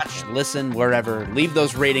American. Watch, listen, wherever. Leave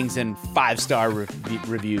those ratings and 5-star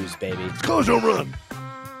reviews, baby. Close your run.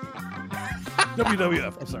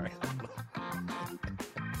 WWF. I'm sorry.